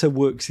it also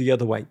works the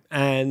other way.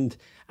 And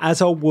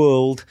as our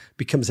world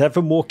becomes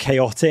ever more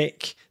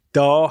chaotic,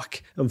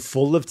 dark, and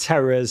full of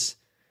terrors,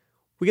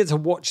 we get to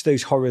watch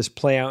those horrors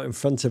play out in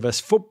front of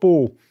us.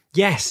 Football,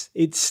 yes,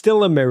 it's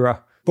still a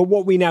mirror, but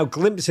what we now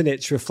glimpse in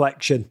its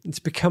reflection, it's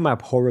become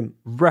abhorrent.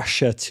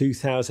 Russia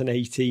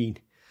 2018,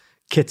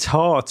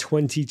 Qatar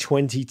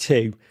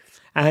 2022,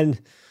 and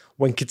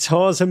when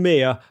Qatar's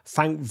Emir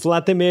thanked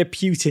Vladimir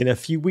Putin a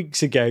few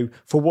weeks ago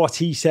for what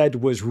he said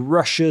was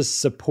Russia's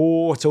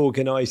support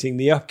organising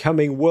the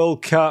upcoming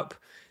World Cup,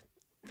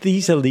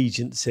 these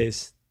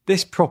allegiances,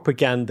 this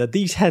propaganda,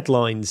 these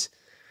headlines,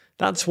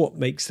 that's what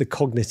makes the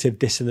cognitive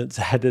dissonance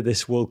ahead of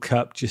this World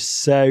Cup just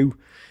so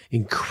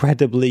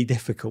incredibly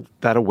difficult.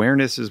 That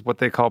awareness is what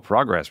they call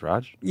progress,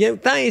 Raj. Yeah,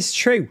 that is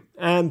true.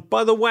 And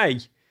by the way,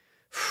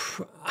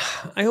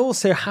 I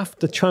also have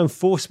to try and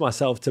force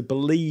myself to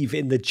believe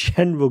in the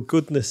general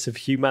goodness of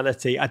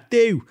humanity. I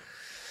do.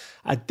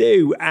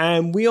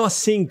 And we are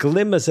seeing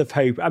glimmers of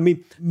hope. I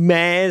mean,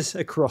 mayors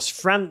across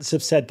France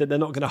have said that they're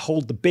not going to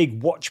hold the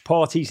big watch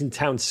parties in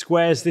town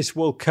squares this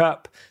World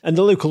Cup. And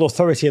the local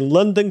authority in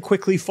London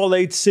quickly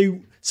followed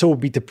suit. So we'll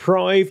be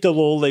deprived of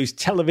all those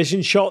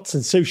television shots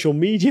and social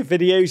media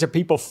videos of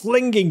people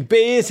flinging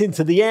beers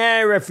into the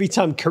air every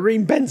time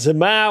Karim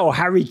Benzema or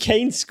Harry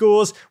Kane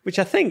scores, which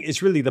I think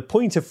is really the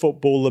point of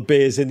football, the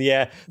beers in the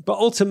air. But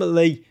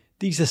ultimately,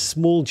 these are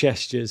small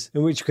gestures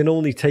in which you can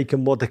only take a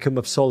modicum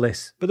of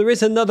solace. But there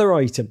is another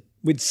item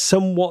which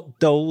somewhat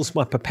dulls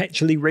my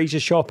perpetually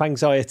razor-sharp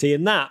anxiety,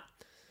 and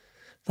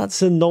that's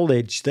the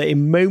knowledge that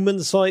in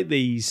moments like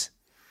these,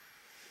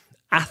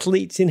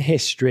 athletes in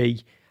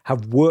history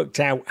have worked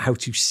out how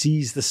to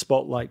seize the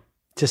spotlight,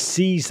 to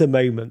seize the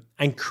moment,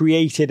 and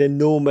created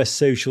enormous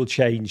social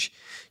change.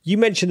 You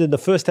mentioned in the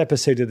first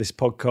episode of this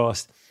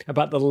podcast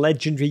about the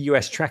legendary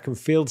US track and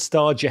field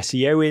star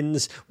Jesse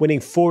Owens winning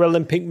 4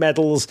 Olympic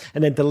medals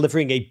and then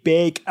delivering a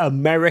big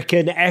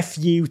American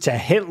FU to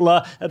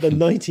Hitler at the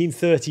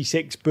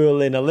 1936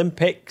 Berlin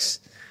Olympics.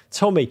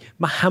 Tommy,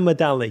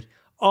 Muhammad Ali,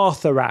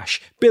 Arthur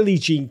Ashe, Billie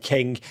Jean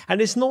King,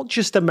 and it's not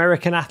just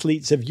American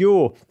athletes of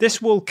yore.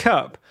 This World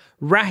Cup,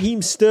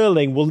 Raheem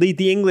Sterling will lead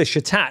the English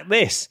attack.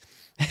 This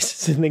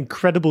is an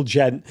incredible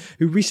gent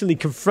who recently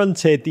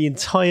confronted the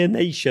entire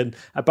nation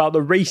about the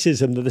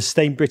racism that has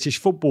stained British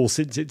football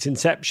since its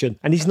inception.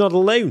 And he's not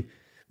alone.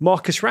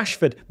 Marcus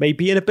Rashford may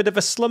be in a bit of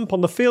a slump on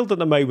the field at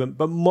the moment,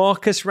 but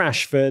Marcus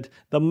Rashford,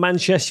 the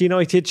Manchester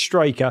United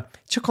striker,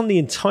 took on the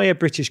entire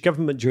British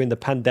government during the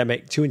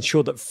pandemic to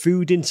ensure that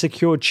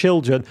food-insecure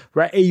children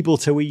were able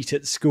to eat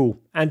at school.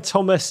 And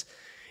Thomas,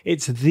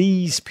 it's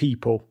these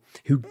people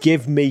who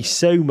give me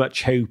so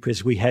much hope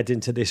as we head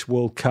into this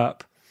World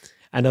Cup.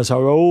 And as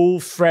our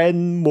old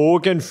friend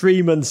Morgan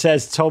Freeman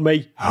says,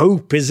 Tommy,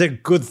 hope is a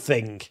good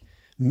thing.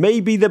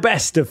 Maybe the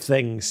best of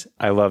things.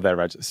 I love that,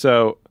 Raj.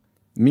 So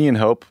me and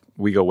hope,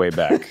 we go way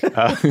back.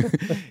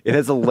 It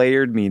has a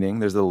layered meaning.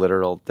 There's a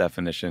literal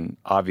definition,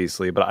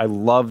 obviously. But I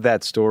love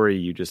that story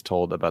you just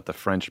told about the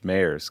French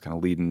mayors kind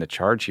of leading the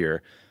charge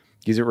here,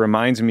 because it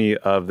reminds me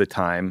of the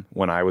time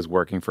when I was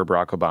working for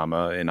Barack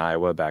Obama in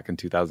Iowa back in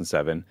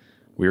 2007.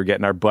 We were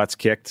getting our butts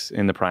kicked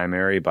in the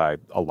primary by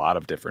a lot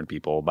of different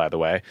people, by the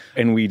way.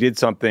 And we did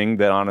something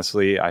that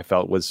honestly I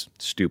felt was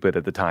stupid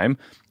at the time,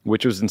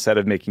 which was instead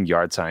of making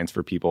yard signs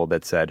for people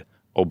that said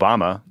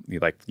Obama,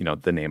 like,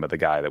 the name of the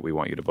guy that we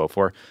want you to vote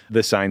for,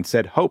 the sign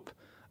said hope.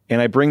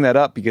 And I bring that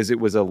up because it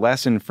was a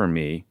lesson for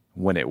me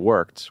when it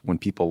worked, when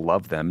people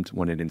loved them,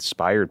 when it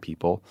inspired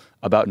people,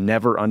 about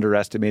never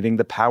underestimating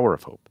the power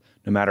of hope.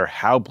 No matter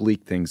how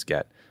bleak things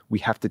get, we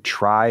have to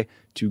try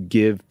to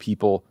give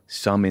people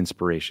some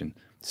inspiration,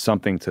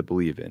 something to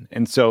believe in.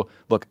 And so,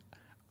 look,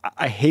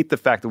 I hate the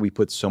fact that we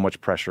put so much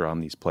pressure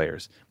on these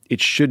players.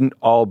 It shouldn't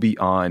all be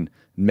on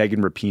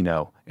Megan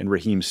Rapinoe and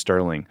Raheem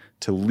Sterling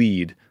to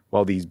lead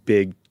while these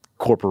big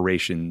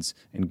corporations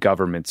and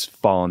governments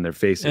fall on their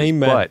faces.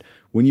 Amen. But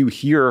when you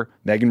hear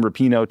Megan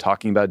Rapinoe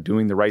talking about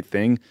doing the right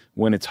thing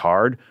when it's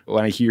hard,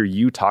 when I hear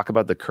you talk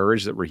about the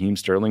courage that Raheem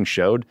Sterling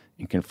showed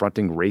in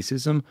confronting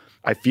racism,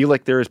 I feel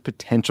like there is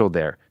potential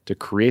there to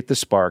create the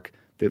spark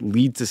that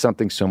leads to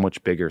something so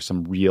much bigger,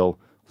 some real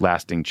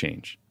lasting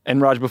change.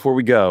 And Raj, before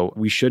we go,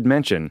 we should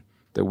mention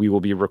that we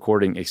will be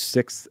recording a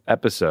 6th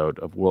episode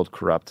of World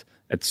Corrupt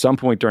at some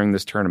point during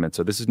this tournament.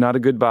 So this is not a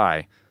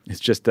goodbye. It's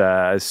just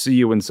see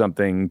you when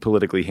something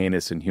politically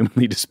heinous and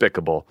humanly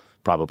despicable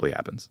probably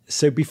happens.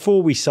 So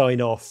before we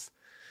sign off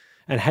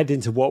and head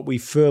into what we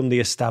firmly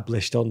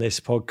established on this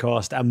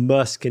podcast and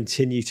must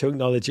continue to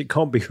acknowledge, it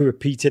can't be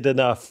repeated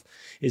enough,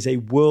 is a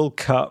World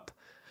Cup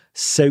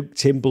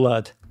soaked in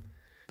blood.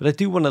 But I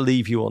do want to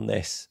leave you on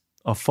this,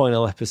 our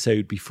final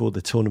episode before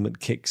the tournament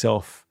kicks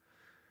off,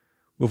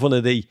 with one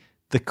of the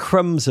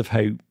crumbs of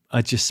hope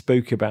I just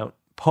spoke about,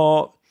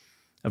 part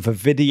of a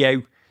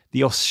video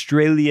the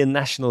Australian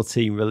national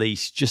team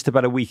released just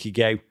about a week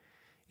ago,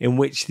 in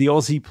which the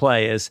Aussie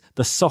players,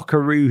 the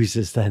Socceroos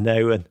as they're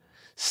known,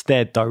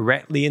 stared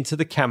directly into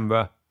the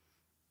camera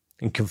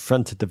and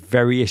confronted the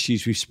very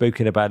issues we've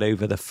spoken about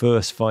over the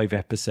first 5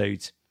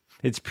 episodes.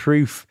 It's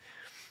proof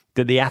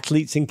that the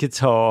athletes in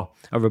Qatar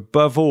are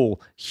above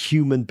all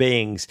human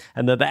beings,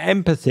 and that their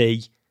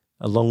empathy,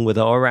 along with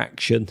our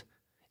action,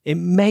 it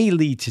may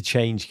lead to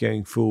change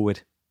going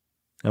forward.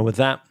 And with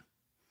that,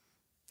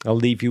 I'll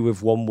leave you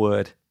with one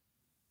word: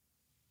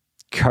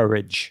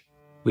 courage.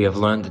 We have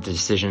learned that the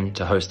decision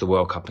to host the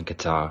World Cup in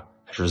Qatar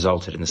has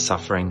resulted in the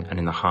suffering and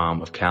in the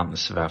harm of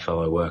countless of our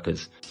fellow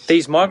workers.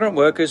 These migrant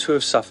workers who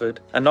have suffered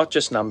are not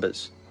just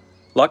numbers.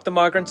 Like the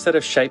migrants that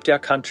have shaped our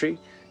country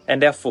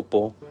and our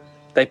football,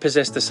 they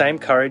possess the same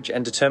courage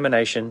and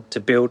determination to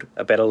build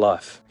a better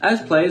life.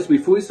 As players, we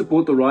fully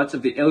support the rights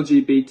of the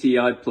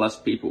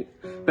LGBTI+ people.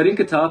 But in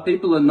Qatar,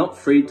 people are not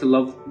free to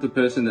love the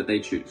person that they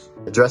choose.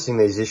 Addressing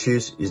these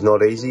issues is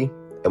not easy,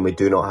 and we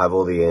do not have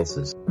all the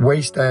answers.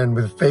 We stand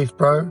with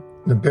FIFPro,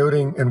 the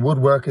Building and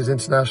Woodworkers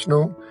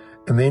International,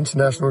 and the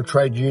International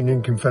Trade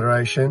Union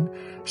Confederation,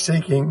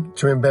 seeking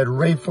to embed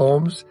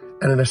reforms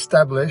and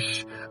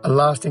establish a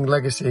lasting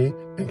legacy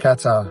in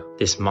Qatar.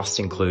 This must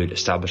include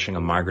establishing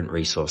a migrant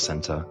resource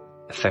centre,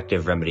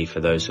 effective remedy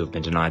for those who have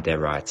been denied their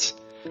rights,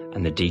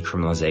 and the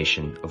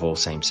decriminalisation of all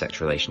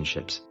same-sex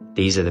relationships.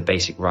 These are the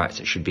basic rights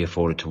that should be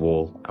afforded to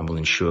all and will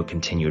ensure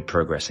continued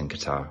progress in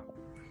Qatar.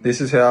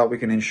 This is how we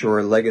can ensure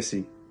a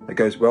legacy that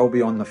goes well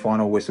beyond the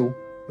final whistle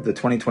of the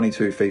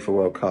 2022 FIFA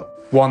World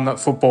Cup. One that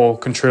football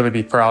can truly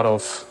be proud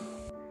of.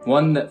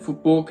 One that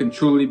football can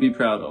truly be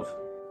proud of.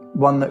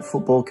 One that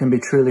football can be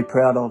truly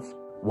proud of.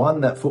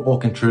 One that football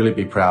can truly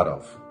be proud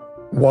of.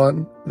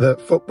 One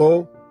that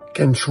football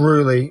can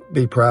truly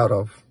be proud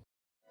of.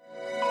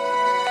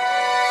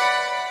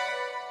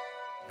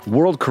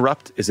 World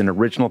Corrupt is an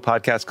original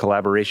podcast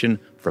collaboration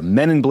from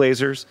Men in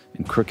Blazers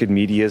and Crooked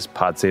Media's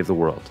Pod Save the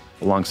World.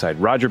 Alongside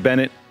Roger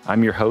Bennett,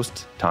 I'm your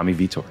host, Tommy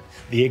Vitor.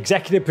 The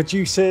executive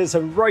producers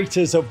and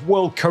writers of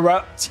World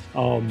Corrupt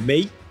are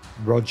me,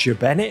 Roger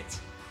Bennett,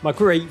 my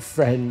great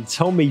friend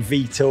Tommy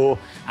Vitor,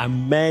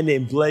 and Men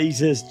in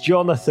Blazers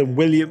Jonathan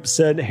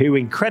Williamson, who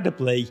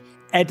incredibly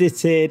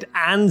edited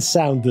and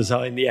sound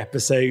designed the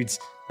episodes.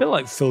 A bit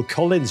like Phil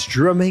Collins,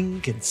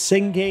 drumming and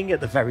singing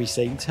at the very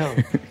same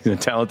time. He's a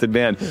talented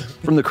man.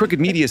 From the Crooked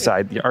Media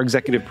side, our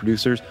executive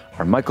producers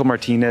are Michael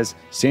Martinez,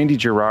 Sandy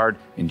Gerard,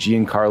 and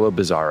Giancarlo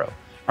Bizzarro.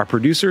 Our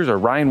producers are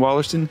Ryan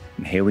Wallerston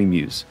and Haley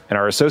Muse. And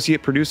our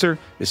associate producer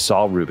is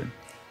Saul Rubin.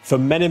 For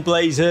Men in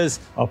Blazers,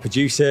 our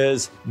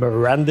producers,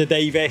 Miranda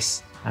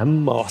Davis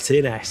and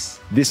Martin S.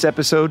 This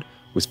episode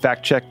was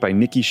fact-checked by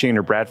Nikki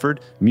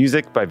Shaner-Bradford,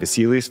 music by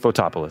Vasilis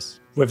Fotopoulos.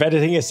 With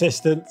editing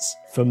assistance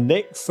from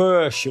Nick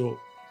Fershaw.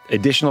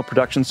 Additional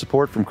production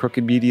support from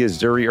Crooked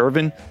Media's Zuri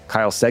Irvin,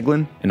 Kyle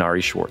Seglin, and Ari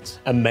Schwartz.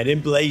 And Men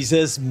in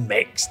Blazers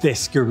Mix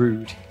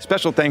Discarood.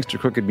 Special thanks to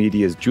Crooked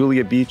Media's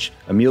Julia Beach,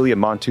 Amelia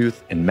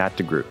Montooth, and Matt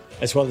DeGroot.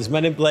 As well as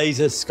Men in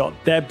Blazers, Scott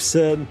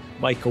Debson,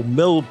 Michael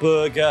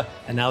Milberger,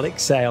 and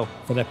Alex Sale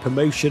for their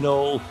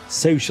promotional,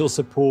 social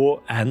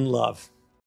support, and love.